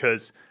this,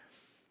 because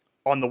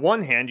on the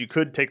one hand, you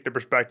could take the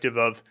perspective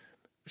of,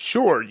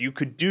 sure, you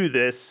could do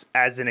this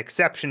as an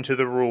exception to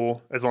the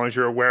rule as long as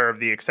you're aware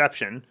of the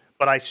exception.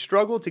 But I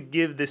struggle to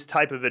give this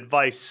type of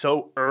advice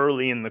so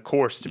early in the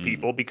course to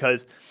people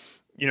because,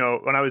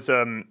 when I was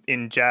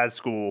in jazz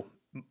school,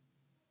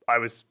 I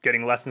was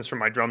getting lessons from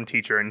my drum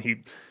teacher, and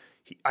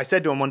I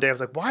said to him one day, I was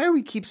like, why do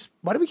we keep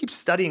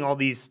studying all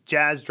these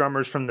jazz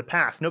drummers from the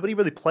past? Nobody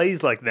really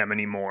plays like them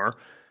anymore.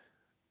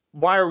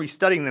 Why are we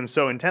studying them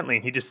so intently?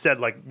 And he just said,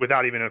 like,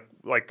 without even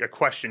a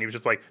question, he was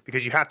just like,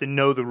 because you have to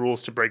know the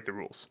rules to break the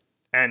rules.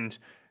 And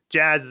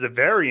jazz is a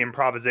very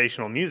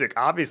improvisational music.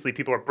 Obviously,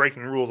 people are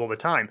breaking rules all the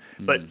time.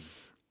 But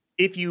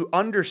if you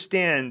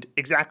understand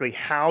exactly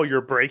how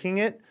you're breaking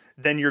it,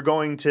 then you're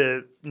going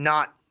to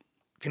not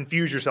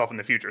confuse yourself in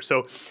the future.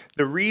 So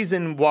the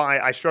reason why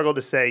I struggle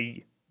to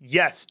say,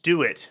 yes,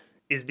 do it,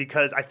 is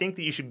because I think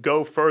that you should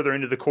go further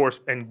into the course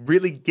and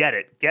really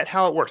get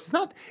how it works.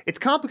 It's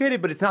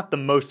complicated, but it's not the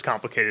most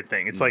complicated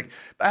thing. It's like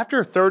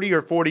after 30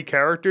 or 40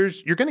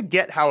 characters, you're going to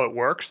get how it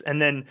works,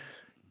 and then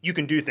you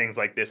can do things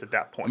like this at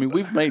that point. I mean,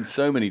 we've made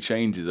so many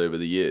changes over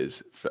the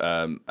years,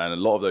 and a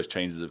lot of those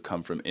changes have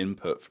come from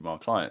input from our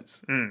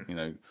clients.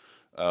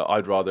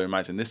 I'd rather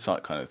imagine this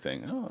kind of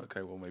thing. Oh,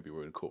 okay, well, maybe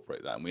we'll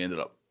incorporate that. And we ended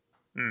up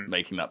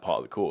making that part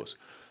of the course.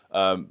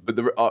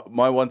 But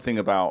my one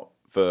thing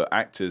for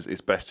actors, it's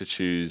best to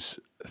choose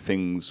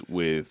things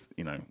with,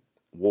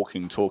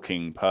 walking,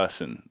 talking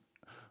person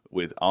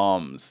with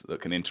arms that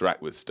can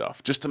interact with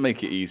stuff, just to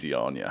make it easier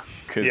on you.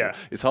 Because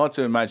it's hard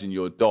to imagine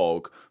your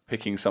dog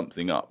picking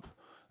something up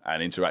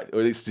and interact.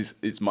 Or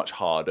it's much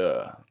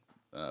harder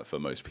for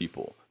most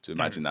people to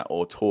imagine that,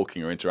 or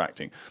talking or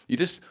interacting. You're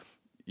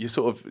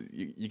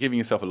giving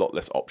yourself a lot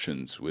less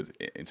options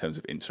in terms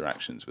of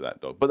interactions with that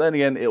dog. But then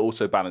again, it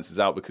also balances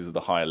out because of the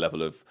higher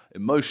level of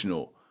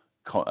emotional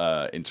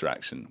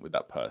interaction with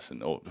that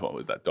person or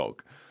with that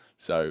dog.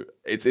 So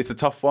it's a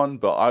tough one,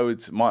 but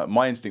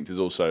my instinct is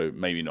also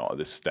maybe not at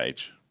this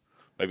stage.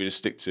 Maybe just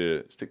stick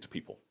to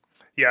people.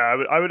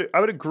 Yeah, I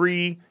would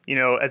agree,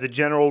 as a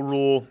general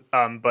rule,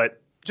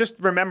 but just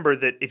remember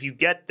that if you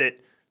get that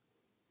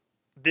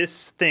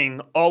this thing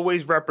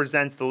always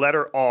represents the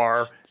letter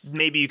R,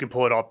 maybe you can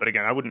pull it off, but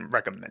again, I wouldn't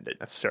recommend it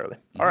necessarily.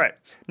 All right.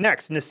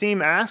 Next,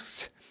 Nassim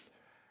asks,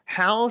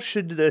 how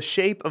should the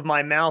shape of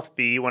my mouth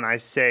be when I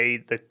say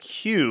the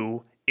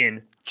Q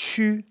in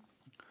chu?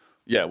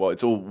 Yeah, well,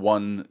 it's all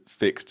one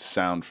fixed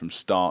sound from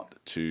start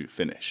to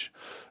finish.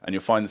 And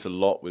you'll find this a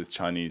lot with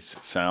Chinese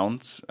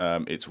sounds.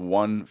 It's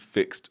one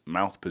fixed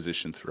mouth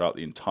position throughout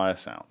the entire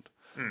sound.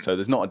 So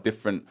there's not a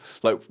different,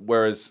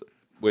 whereas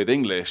with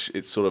English,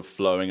 it's sort of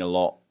flowing a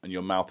lot and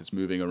your mouth is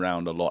moving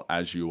around a lot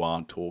as you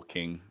are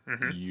talking.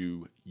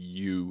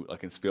 You, I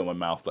can feel my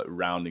mouth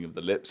rounding of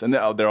the lips. And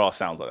there are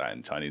sounds like that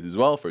in Chinese as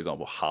well. For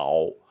example,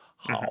 how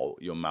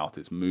your mouth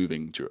is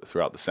moving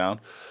throughout the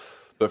sound.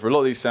 But for a lot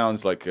of these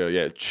sounds like,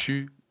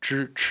 chu,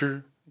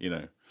 zhi,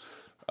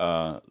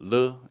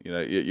 le,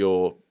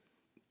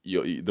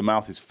 the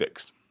mouth is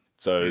fixed.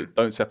 So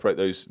don't separate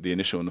the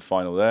initial and the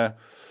final there.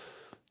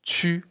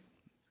 Chu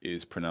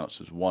is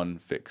pronounced as one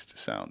fixed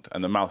sound.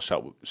 And the mouth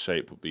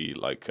shape would be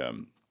like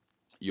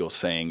you're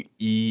saying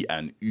E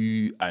and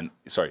U and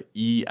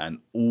E and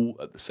U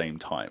at the same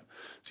time.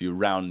 So you're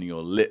rounding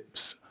your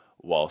lips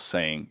while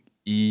saying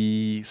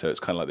E. So it's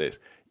kind of like this.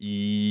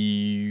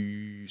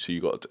 E. So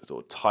you've got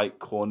sort of tight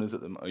corners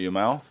at your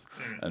mouth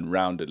and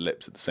rounded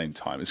lips at the same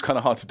time. It's kind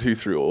of hard to do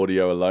through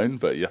audio alone,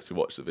 but you have to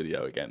watch the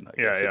video again.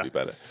 I guess it'd be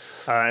better.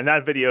 And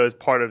that video is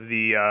part of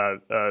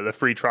the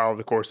free trial of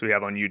the course we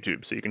have on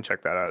YouTube, so you can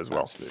check that out as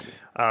well. Absolutely.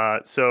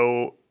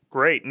 So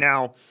great.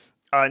 Now,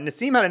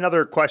 Nassim had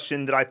another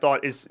question that I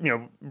thought is,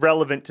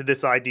 relevant to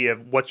this idea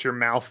of what's your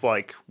mouth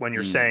like when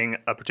you're saying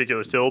a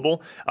particular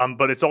syllable.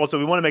 But it's also,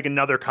 we want to make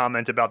another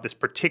comment about this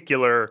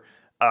particular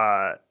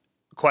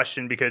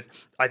question, because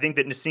I think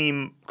that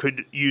Nassim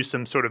could use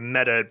some sort of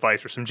meta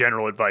advice or some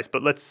general advice.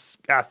 But let's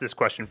ask this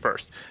question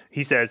first.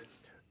 He says,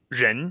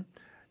 "Ren,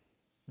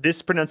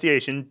 this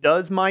pronunciation,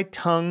 does my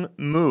tongue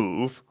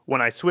move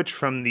when I switch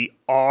from the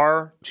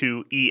R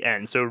to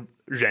EN?" So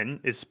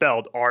Ren is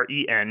spelled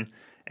R-E-N.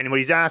 And what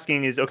he's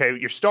asking is, okay,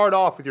 you start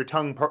off with your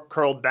tongue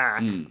curled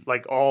back,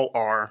 like all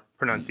R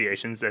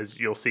pronunciations, as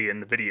you'll see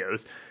in the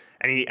videos.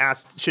 And he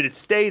asked, should it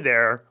stay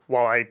there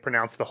while I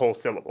pronounce the whole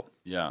syllable?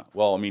 Yeah.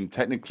 Well, I mean,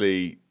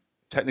 technically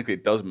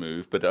it does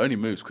move, but it only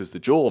moves because the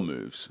jaw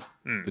moves.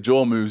 The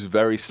jaw moves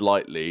very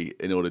slightly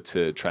in order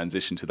to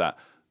transition to that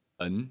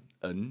un.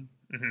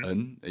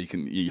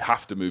 You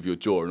have to move your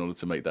jaw in order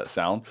to make that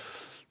sound.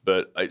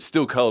 But it's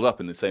still curled up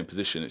in the same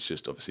position. It's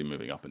just obviously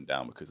moving up and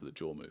down because of the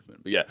jaw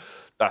movement. But yeah,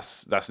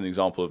 that's an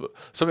example of it.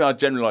 Something I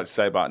generally like to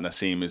say about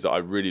Nassim is that I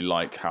really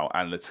like how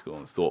analytical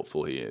and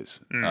thoughtful he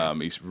is.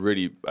 He's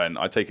really, and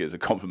I take it as a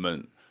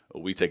compliment,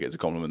 or we take it as a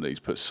compliment, that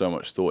he's put so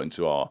much thought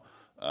into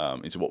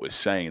into what we're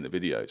saying in the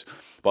videos.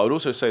 But I would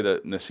also say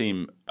that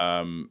Nassim,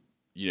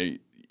 you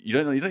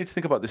don't need to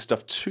think about this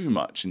stuff too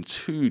much in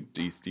too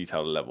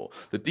detailed a level.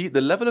 The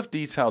level of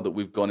detail that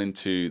we've gone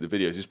into the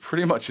videos is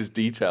pretty much as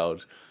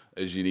detailed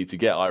as you need to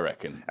get, I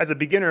reckon. As a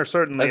beginner,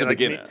 certainly. As a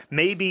beginner.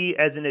 Maybe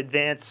as an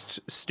advanced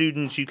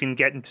student, you can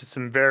get into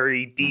some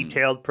very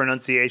detailed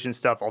pronunciation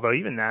stuff, although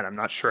even that, I'm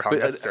not sure how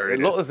necessary it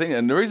is. A lot of things,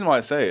 and the reason why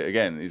I say it,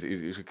 again,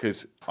 is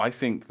because I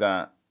think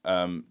that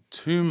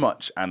too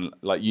much, and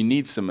like you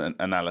need some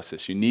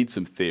analysis, you need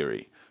some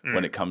theory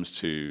when it comes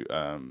to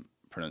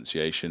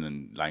pronunciation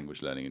and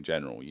language learning in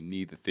general. You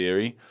need the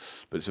theory,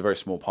 but it's a very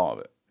small part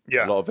of it.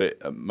 Yeah. A lot of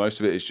it, most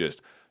of it is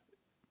just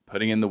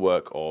putting in the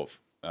work of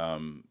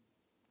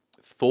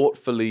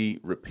thoughtfully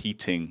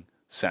repeating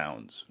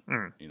sounds,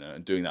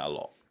 and doing that a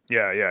lot.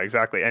 Yeah,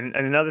 exactly. And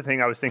another thing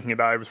I was thinking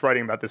about, I was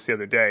writing about this the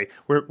other day,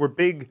 we're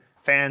big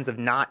fans of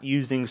not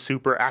using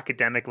super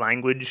academic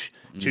language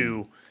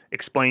to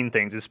explain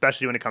things,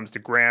 especially when it comes to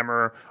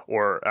grammar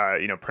or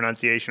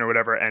pronunciation or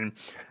whatever. And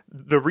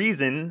the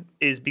reason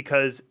is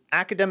because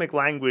academic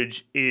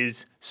language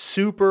is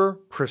super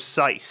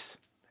precise,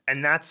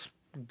 and that's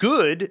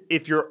good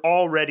if you're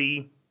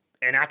already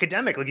an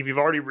academic. Like if you've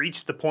already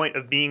reached the point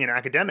of being an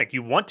academic,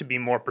 you want to be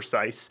more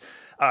precise.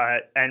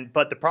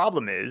 But the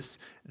problem is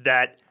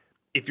that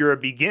if you're a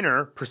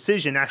beginner,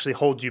 precision actually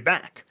holds you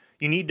back.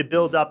 You need to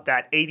build up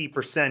that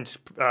 80%,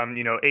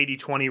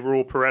 80-20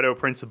 rule, Pareto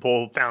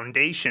principle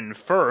foundation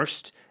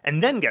first,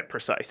 and then get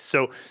precise.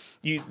 So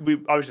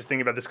I was just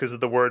thinking about this because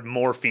of the word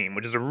morpheme,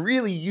 which is a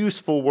really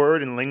useful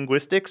word in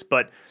linguistics,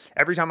 but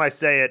every time I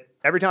say it,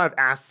 every time I've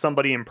asked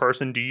somebody in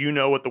person, do you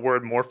know what the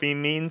word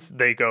morpheme means?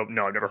 They go,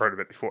 no, I've never heard of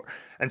it before.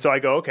 And so I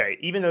go, okay,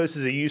 even though this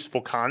is a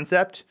useful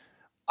concept,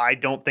 I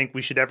don't think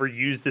we should ever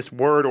use this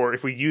word, or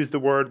if we use the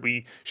word,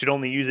 we should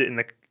only use it in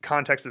the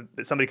context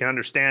that somebody can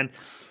understand.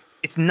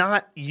 It's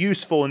not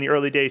useful in the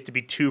early days to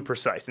be too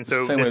precise. And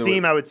so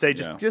Nassim, I would say,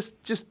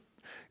 just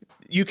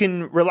you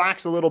can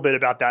relax a little bit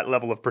about that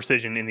level of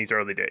precision in these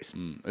early days.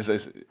 And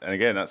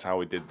again, that's how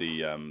we did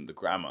the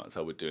grammar. That's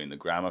how we're doing the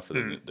grammar for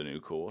the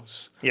new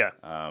course. Yeah.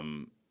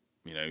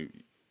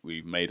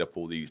 We made up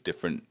all these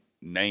different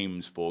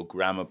names for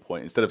grammar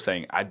point. Instead of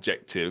saying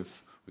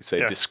adjective, we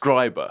say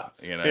describer,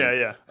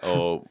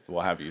 or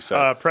what have you.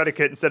 So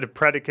predicate, instead of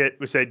predicate,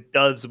 we say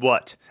does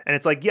what. And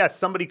it's like, yes,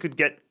 somebody could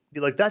be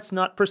like, that's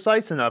not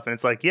precise enough. And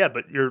it's like, yeah,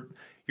 but you're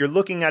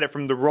looking at it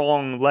from the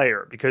wrong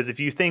layer, because if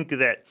you think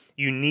that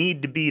you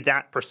need to be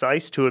that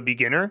precise to a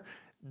beginner,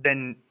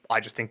 then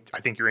I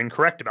think you're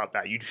incorrect about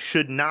that. You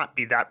should not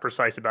be that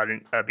precise about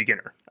a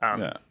beginner.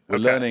 We're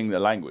learning the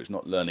language,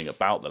 not learning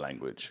about the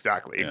language.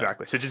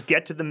 Exactly. So just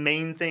get to the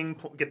main thing,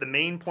 get the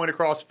main point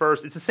across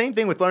first. It's the same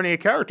thing with learning a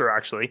character,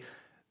 actually.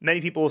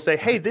 Many people will say,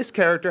 hey, this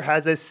character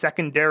has a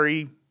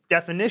secondary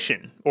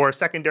definition or a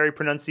secondary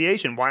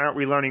pronunciation. Why aren't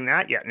we learning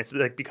that yet? And it's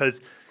like because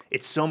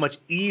it's so much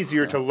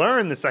easier to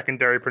learn the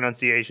secondary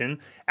pronunciation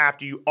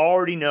after you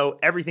already know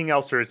everything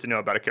else there is to know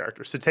about a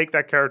character. So take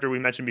that character we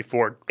mentioned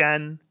before,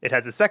 gan. It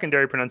has a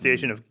secondary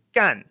pronunciation of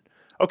gan.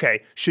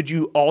 Okay, should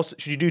you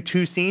do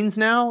two scenes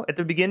now at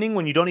the beginning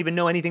when you don't even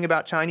know anything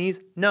about Chinese?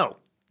 No.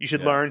 You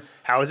should learn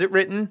how is it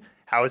written,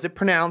 how is it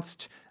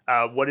pronounced,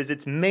 what is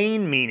its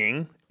main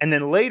meaning, and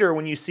then later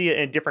when you see it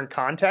in a different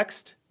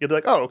context, you'll be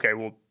like, oh, okay,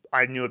 well,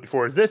 I knew it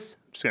before as this,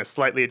 just going to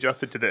slightly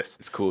adjust it to this.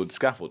 It's called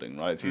scaffolding,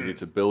 right? It's easier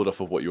to build off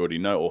of what you already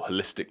know, or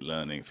holistic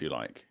learning, if you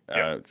like.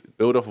 Yeah.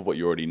 Build off of what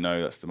you already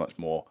know. That's the much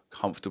more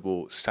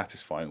comfortable,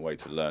 satisfying way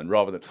to learn.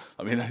 Rather than,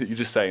 I mean, you're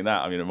just saying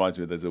that. I mean, it reminds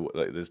me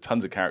there's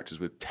tons of characters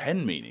with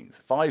 10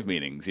 meanings, 5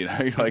 meanings. You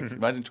know, like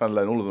imagine trying to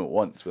learn all of them at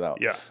once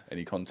without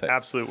any context.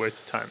 Absolute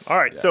waste of time. All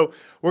right, so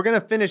we're going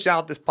to finish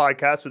out this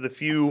podcast with a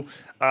few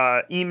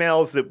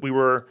emails that we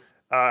were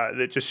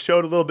that just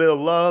showed a little bit of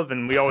love,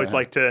 and we always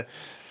like to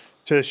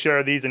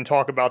share these and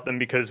talk about them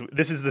because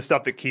this is the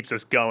stuff that keeps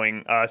us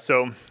going.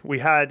 So we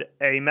had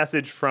a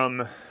message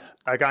from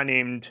a guy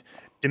named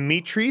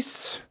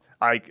Dimitris.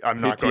 I'm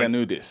not going.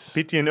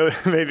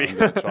 Pitianudis. Maybe. I'm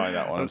going to try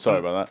that one. I'm sorry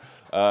about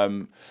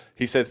that.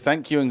 He said,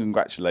 "Thank you and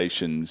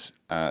congratulations.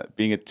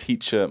 Being a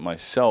teacher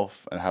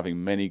myself and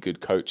having many good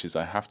coaches,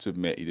 I have to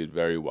admit you did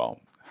very well.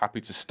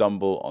 Happy to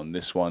stumble on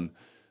this one.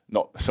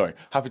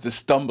 Happy to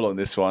stumble on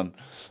this one.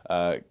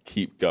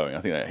 Keep going."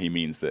 I think that he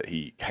means that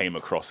he came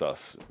across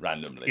us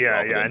randomly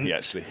rather than he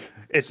actually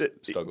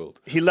struggled.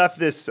 He left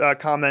this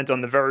comment on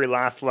the very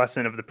last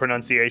lesson of the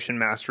Pronunciation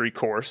Mastery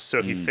course.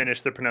 So he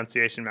finished the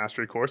Pronunciation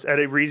Mastery course at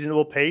a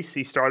reasonable pace.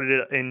 He started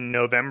it in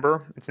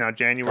November. It's now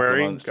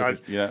January.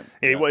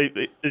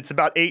 It's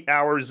about 8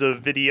 hours of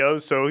video.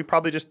 So he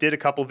probably just did a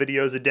couple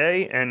videos a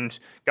day and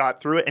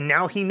got through it. And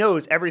now he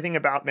knows everything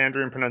about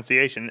Mandarin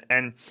pronunciation.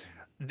 And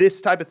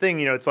this type of thing,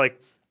 it's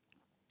like,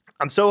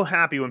 I'm so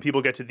happy when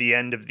people get to the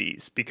end of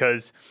these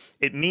because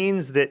it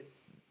means that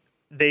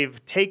they've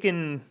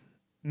taken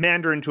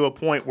Mandarin to a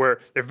point where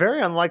they're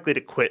very unlikely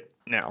to quit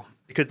now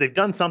because they've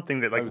done something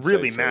that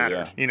really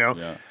mattered,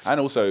 Yeah. And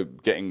also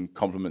getting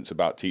compliments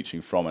about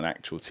teaching from an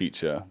actual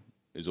teacher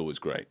is always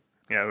great.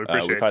 Yeah, we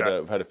appreciate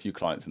that. We've had a few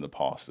clients in the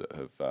past that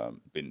have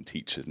been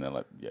teachers and they're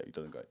like, yeah, you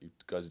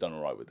guys have done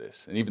all right with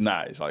this. And even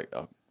that is like,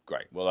 oh,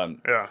 great. Well,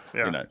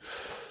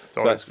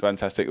 So that's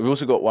fantastic. We've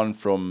also got one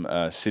from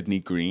Sydney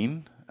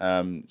Green.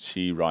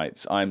 She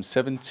writes, "I'm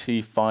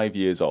 75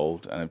 years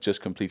old and have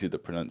just completed the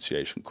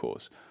pronunciation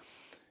course.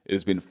 It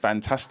has been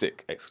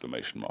fantastic! !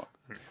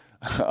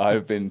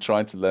 I've been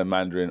trying to learn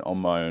Mandarin on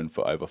my own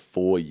for over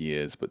 4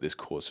 years, but this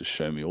course has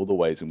shown me all the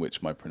ways in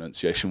which my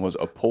pronunciation was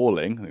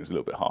appalling. I think it was a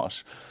little bit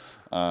harsh,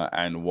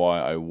 and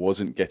why I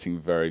wasn't getting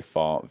very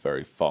far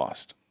very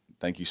fast.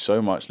 Thank you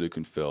so much, Luke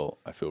and Phil.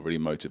 I feel really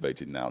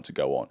motivated now to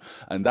go on."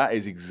 And that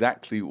is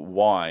exactly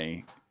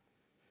why,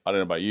 I don't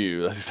know about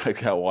you, that's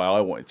exactly why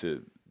I wanted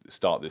to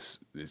start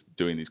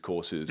doing these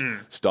courses,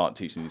 start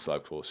teaching these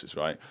live courses,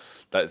 right?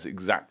 That's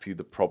exactly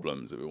the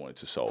problems that we wanted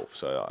to solve.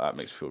 So that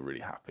makes me feel really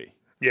happy.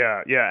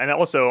 Yeah. And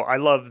also, I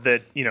love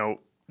that,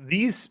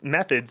 these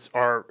methods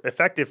are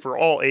effective for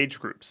all age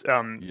groups.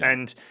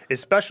 And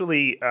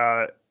especially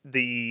of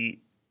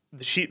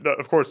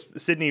course,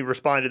 Sydney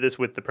responded to this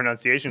with the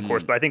pronunciation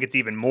course, but I think it's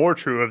even more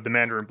true of the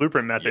Mandarin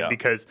Blueprint method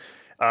because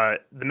the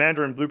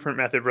Mandarin Blueprint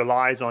method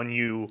relies on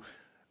you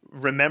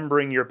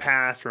remembering your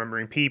past,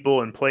 remembering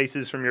people and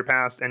places from your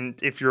past. And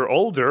if you're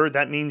older,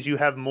 that means you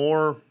have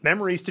more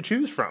memories to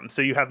choose from.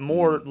 So you have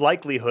more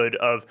likelihood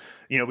of,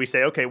 we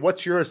say, okay,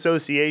 what's your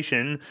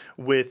association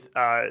with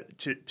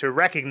to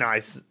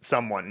recognize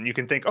someone? And you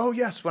can think, oh,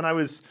 yes, when I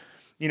was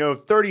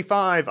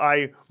 35,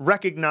 I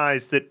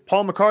recognized that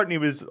Paul McCartney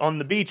was on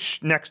the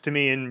beach next to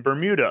me in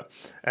Bermuda,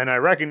 and I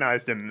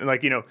recognized him.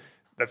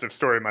 That's a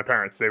story of my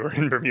parents. They were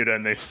in Bermuda,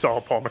 and they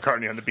saw Paul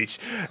McCartney on the beach.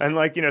 And,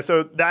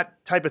 so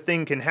that type of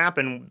thing can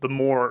happen the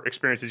more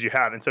experiences you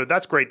have. And so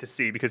that's great to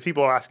see because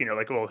people are asking,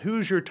 well,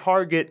 who's your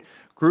target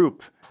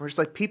group? We're just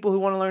like people who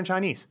want to learn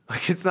Chinese.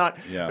 It's not,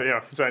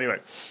 so anyway.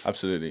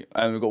 Absolutely.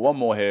 And we've got one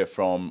more here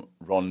from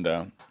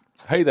Rhonda.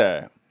 "Hey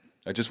there.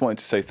 I just wanted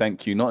to say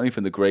thank you, not only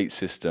for the great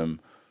system,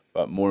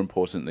 but more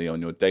importantly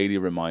on your daily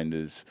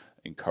reminders,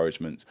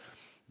 encouragement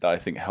that I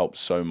think helps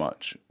so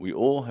much. We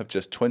all have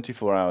just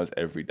 24 hours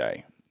every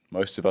day.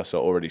 Most of us are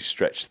already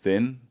stretched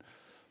thin.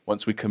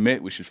 Once we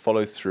commit, we should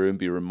follow through and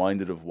be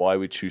reminded of why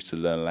we choose to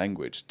learn a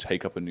language,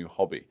 take up a new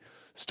hobby,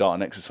 start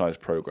an exercise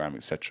program,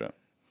 etc.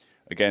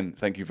 Again,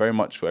 thank you very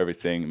much for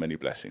everything. Many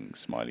blessings."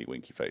 Smiley,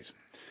 winky face.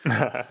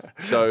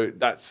 So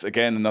that's,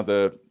 again,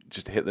 another,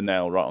 just to hit the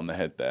nail right on the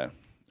head there.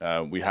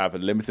 We have a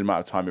limited amount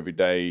of time every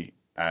day,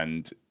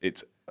 and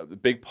it's a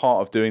big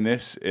part of doing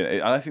this.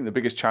 And I think the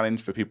biggest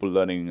challenge for people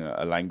learning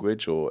a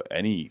language or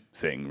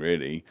anything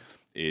really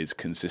is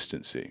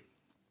consistency.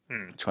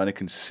 Trying to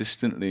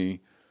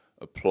consistently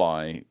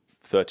apply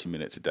 30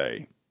 minutes a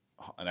day,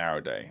 an hour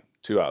a day,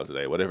 2 hours a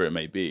day, whatever it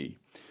may be.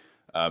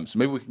 So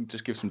maybe we can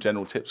just give some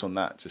general tips on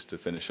that just to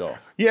finish off.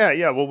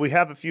 Yeah. Well, we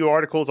have a few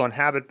articles on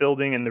habit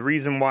building and the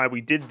reason why we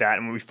did that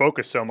and we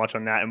focus so much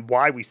on that and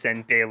why we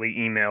send daily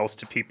emails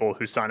to people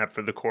who sign up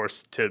for the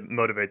course to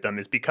motivate them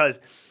is because,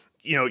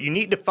 you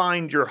need to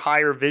find your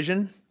higher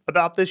vision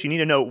about this. You need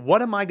to know,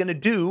 what am I going to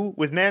do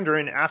with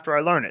Mandarin after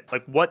I learn it?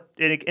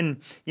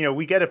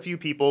 We had a few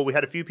people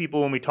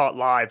when we taught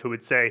live who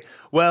would say,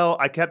 well,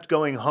 I kept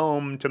going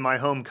home to my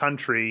home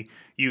country,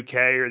 UK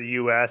or the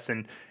US,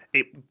 and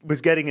it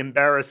was getting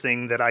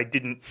embarrassing that I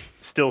didn't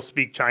still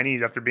speak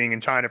Chinese after being in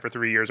China for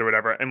 3 years or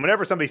whatever. And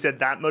whenever somebody said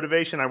that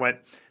motivation, I went,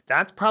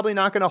 that's probably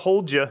not going to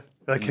hold you.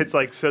 Like, it's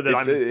like, so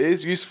that it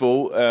is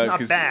useful.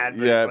 not bad,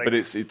 but yeah, it's like- but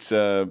it's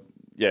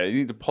yeah, you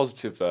need a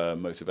positive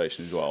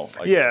motivation as well.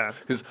 Yeah.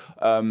 Because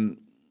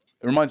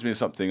it reminds me of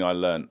something I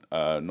learned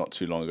not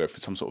too long ago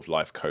from some sort of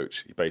life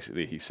coach.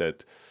 He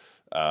said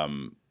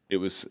it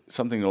was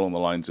something along the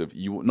lines of,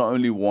 you not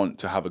only want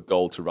to have a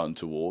goal to run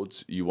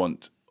towards, you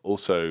want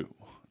also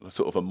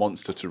sort of a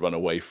monster to run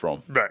away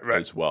from Right.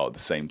 as well at the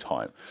same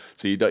time.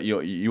 So you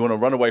want to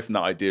run away from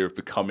that idea of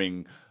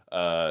becoming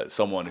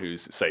someone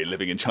who's, say,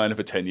 living in China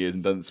for 10 years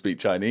and doesn't speak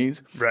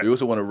Chinese. Right. You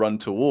also want to run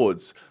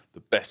towards the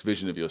best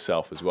vision of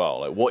yourself as well.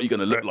 Like, what are you going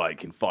to look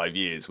like in 5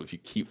 years if you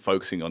keep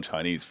focusing on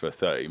Chinese for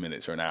 30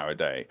 minutes or an hour a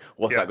day?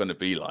 What's that going to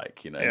be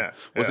like?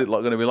 What's it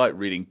going to be like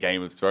reading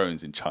Game of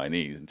Thrones in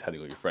Chinese and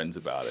telling all your friends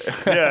about it?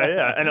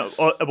 yeah. And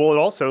well, it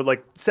also,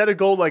 like, set a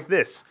goal like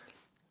this: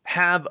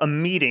 have a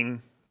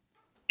meeting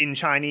in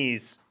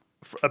Chinese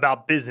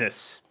about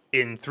business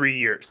in 3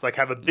 years. Like,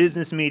 have a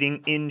business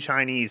meeting in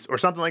Chinese or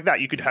something like that.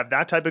 You could have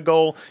that type of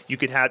goal. You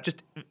could have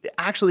just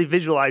actually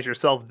visualize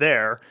yourself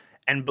there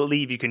and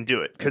believe you can do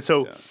it. Because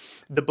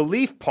the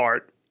belief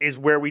part is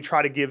where we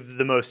try to give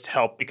the most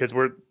help, because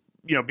we're,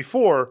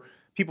 before,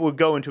 people would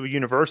go into a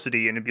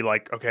university and it'd be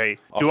like, okay,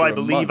 do I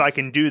believe I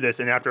can do this?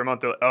 And after a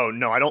month, they're like, oh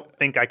no, I don't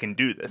think I can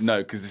do this. No,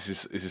 because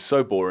this is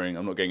so boring.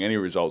 I'm not getting any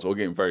results, or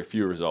getting very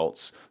few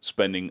results,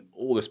 spending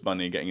all this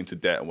money, getting into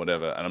debt and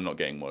whatever, and I'm not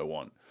getting what I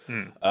want.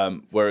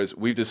 Whereas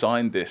we've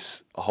designed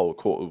this whole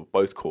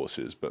both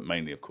courses, but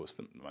mainly, of course,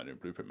 the Mandarin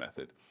Blueprint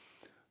method,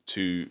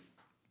 to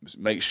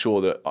make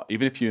sure that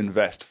even if you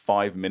invest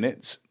 5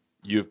 minutes,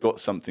 you've got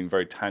something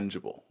very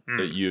tangible,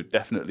 that you've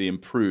definitely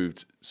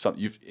improved.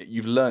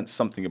 You've learned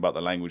something about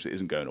the language that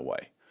isn't going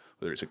away,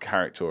 whether it's a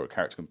character or a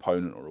character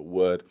component or a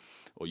word,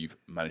 or you've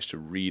managed to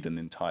read an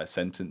entire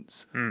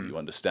sentence that you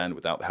understand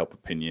without the help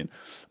of pinyin.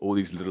 All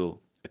these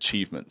little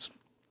achievements.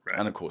 Right.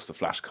 And of course, the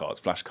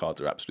flashcards.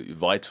 Flashcards are absolutely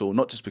vital,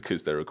 not just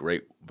because they're a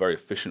great, very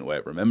efficient way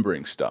of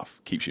remembering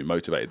stuff, keeps you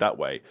motivated that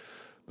way,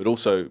 but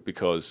also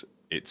because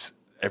it's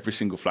every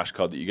single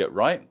flashcard that you get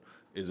right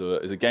is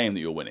a game that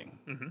you're winning.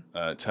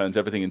 It turns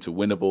everything into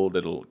winnable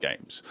little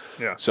games.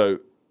 Yeah. So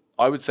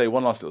I would say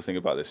one last little thing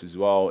about this as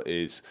well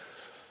is,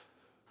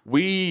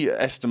 we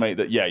estimate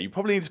that, you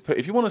probably need to put,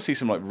 if you want to see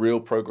some like real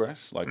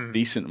progress, like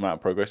decent amount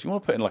of progress, you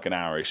want to put in like an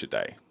hour-ish a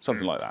day,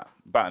 something like that,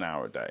 about an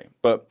hour a day.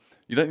 But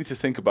you don't need to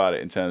think about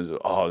it in terms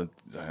of,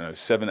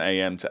 7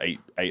 a.m. to 8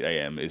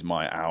 a.m. is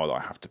my hour that I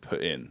have to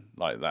put in,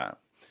 like that.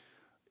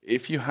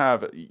 If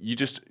you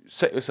just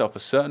set yourself a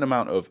certain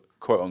amount of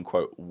quote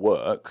unquote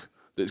work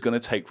that's going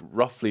to take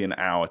roughly an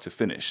hour to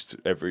finish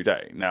every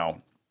day.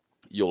 Now,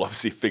 you'll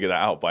obviously figure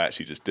that out by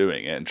actually just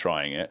doing it and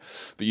trying it,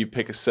 but you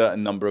pick a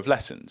certain number of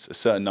lessons, a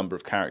certain number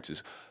of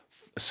characters,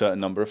 a certain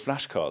number of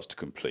flashcards to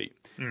complete,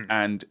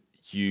 and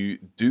you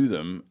do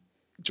them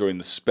during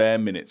the spare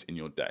minutes in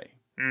your day.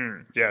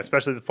 Yeah,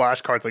 especially the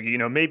flashcards. Like,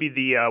 maybe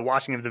the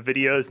watching of the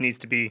videos needs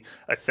to be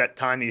a set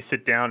time that you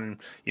sit down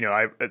and,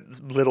 a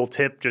little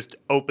tip, just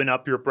open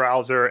up your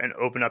browser and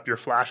open up your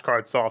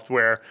flashcard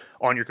software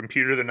on your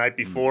computer the night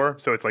before.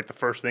 So it's like the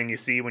first thing you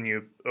see when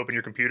you open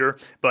your computer.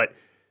 But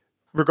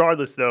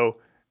regardless, though,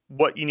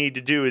 what you need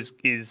to do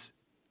is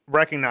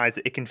recognize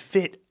that it can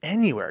fit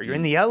anywhere. You're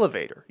in the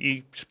elevator.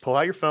 You just pull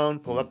out your phone,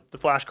 pull up the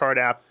flashcard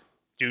app,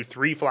 do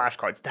 3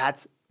 flashcards.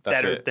 That's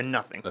better than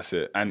nothing. That's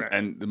it.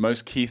 And the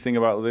most key thing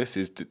about this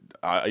is,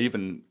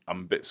 I'm a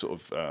bit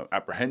sort of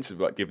apprehensive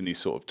about giving these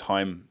sort of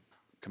time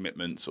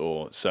commitments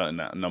or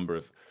certain number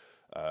of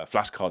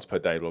flashcards per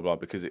day, blah, blah,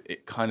 because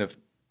it kind of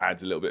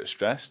adds a little bit of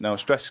stress. Now,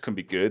 stress can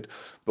be good,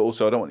 but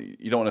also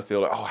you don't want to feel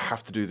like, I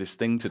have to do this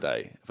thing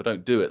today. If I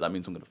don't do it, that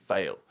means I'm going to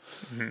fail.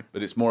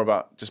 But it's more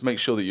about just make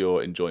sure that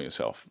you're enjoying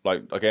yourself.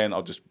 Like, again,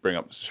 I'll just bring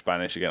up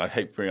Spanish again. I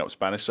hate bringing up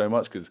Spanish so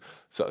much because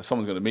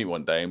someone's going to meet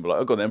one day and be like,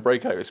 oh, God, then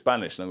break out with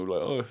Spanish. And I'm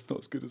going to be like, it's not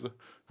as good as you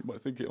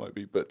might think it might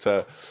be. But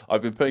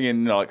I've been putting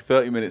in like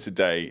 30 minutes a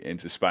day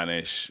into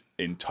Spanish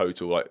in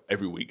total, like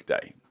every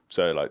weekday.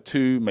 So like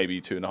 2, maybe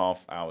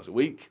 2.5 hours a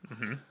week.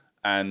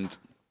 And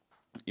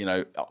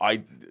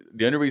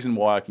the only reason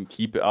why I can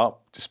keep it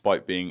up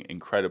despite being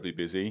incredibly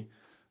busy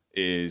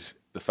is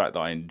the fact that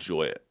I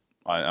enjoy it.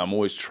 I'm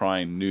always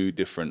trying new,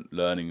 different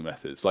learning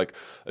methods. Like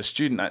a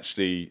student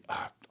actually,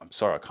 I'm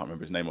sorry, I can't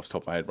remember his name off the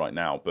top of my head right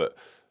now, but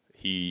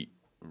he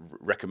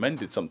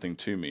recommended something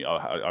to me.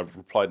 I've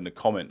replied in a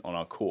comment on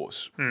our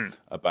course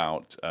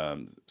about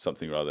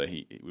something or other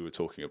we were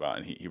talking about,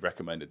 and he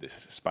recommended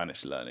this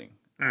Spanish learning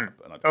app,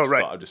 and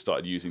I just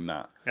started using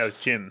that. That was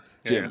Jim.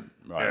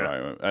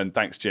 Right. And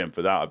thanks, Jim,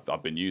 for that.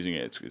 I've been using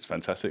it. It's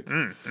fantastic.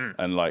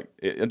 And like,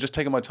 I'm just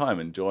taking my time,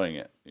 enjoying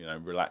it,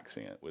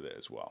 relaxing it with it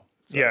as well.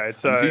 So,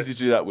 it's easy to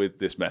do that with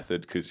this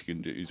method because you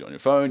can use it on your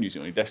phone, use it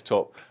on your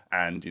desktop,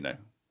 and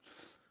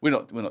we're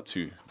not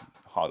too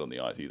hard on the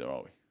eyes either,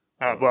 are we?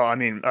 Well, I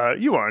mean,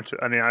 you aren't.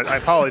 I mean, I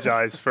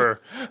apologize for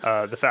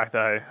the fact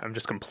that I'm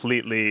just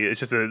completely. It's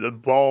just a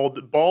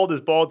bald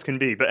as bald can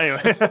be. But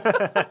anyway,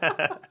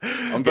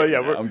 I'm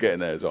getting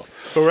there as well.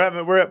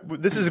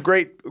 but this is a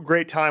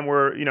great time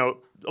where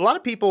a lot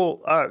of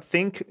people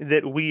think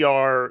that we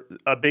are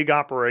a big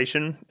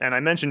operation, and I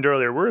mentioned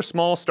earlier we're a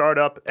small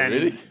startup, and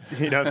Really?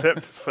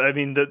 I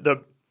mean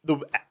the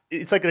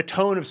it's like the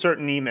tone of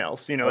certain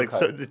emails, like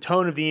the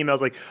tone of the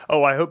emails, like,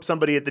 oh, I hope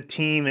somebody at the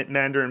team at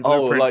Mandarin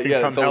Blueprint can come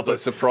it's almost help like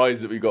us.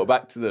 surprised that we got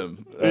back to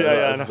them.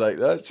 Yeah. It's like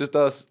that's just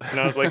us. And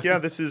I was like, yeah,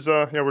 this is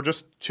we're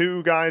just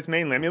two guys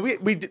mainly. I mean,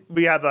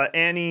 we have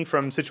Annie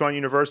from Sichuan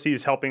University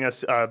who's helping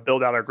us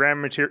build out our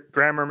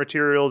grammar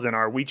materials and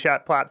our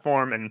WeChat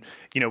platform, and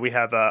we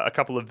have a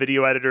couple of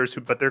video editors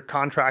but they're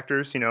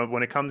contractors.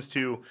 When it comes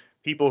to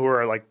people who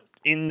are like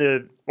in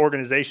the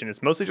organization,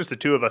 it's mostly just the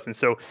two of us, and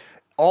so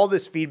all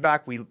this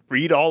feedback, we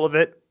read all of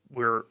it.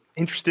 We're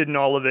interested in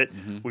all of it.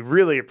 Mm-hmm. We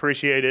really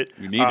appreciate it.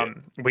 You need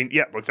it.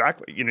 Yeah,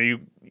 exactly.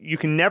 You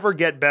can never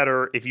get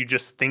better if you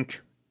just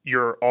think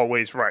you're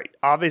always right.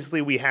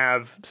 Obviously, we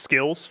have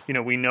skills.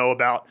 We know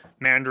about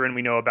Mandarin.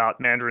 We know about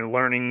Mandarin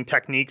learning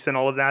techniques and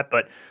all of that.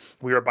 But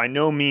we are by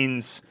no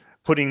means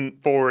putting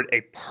forward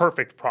a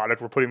perfect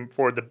product. We're putting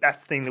forward the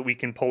best thing that we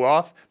can pull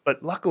off.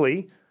 But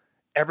luckily,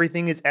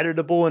 everything is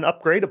editable and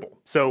upgradable.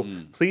 So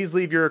please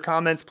leave your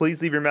comments.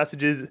 Please leave your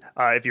messages.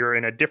 If you're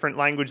in a different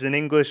language than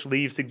English,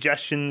 leave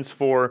suggestions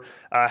for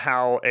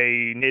how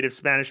a native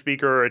Spanish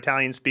speaker or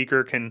Italian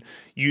speaker can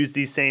use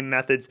these same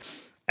methods.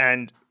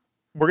 And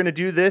we're going to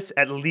do this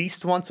at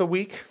least once a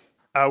week,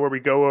 where we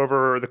go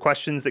over the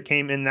questions that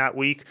came in that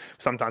week.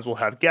 Sometimes we'll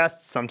have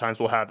guests. Sometimes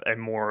we'll have a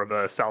more of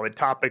a solid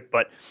topic.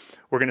 But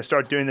we're going to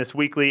start doing this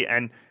weekly.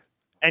 And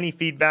any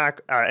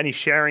feedback, any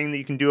sharing that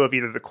you can do of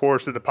either the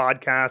course of the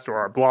podcast or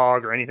our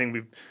blog or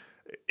anything,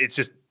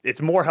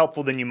 it's more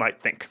helpful than you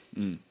might think.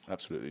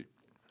 Absolutely.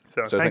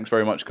 So thanks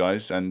very much,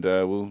 guys, and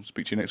we'll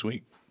speak to you next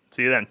week.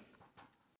 See you then.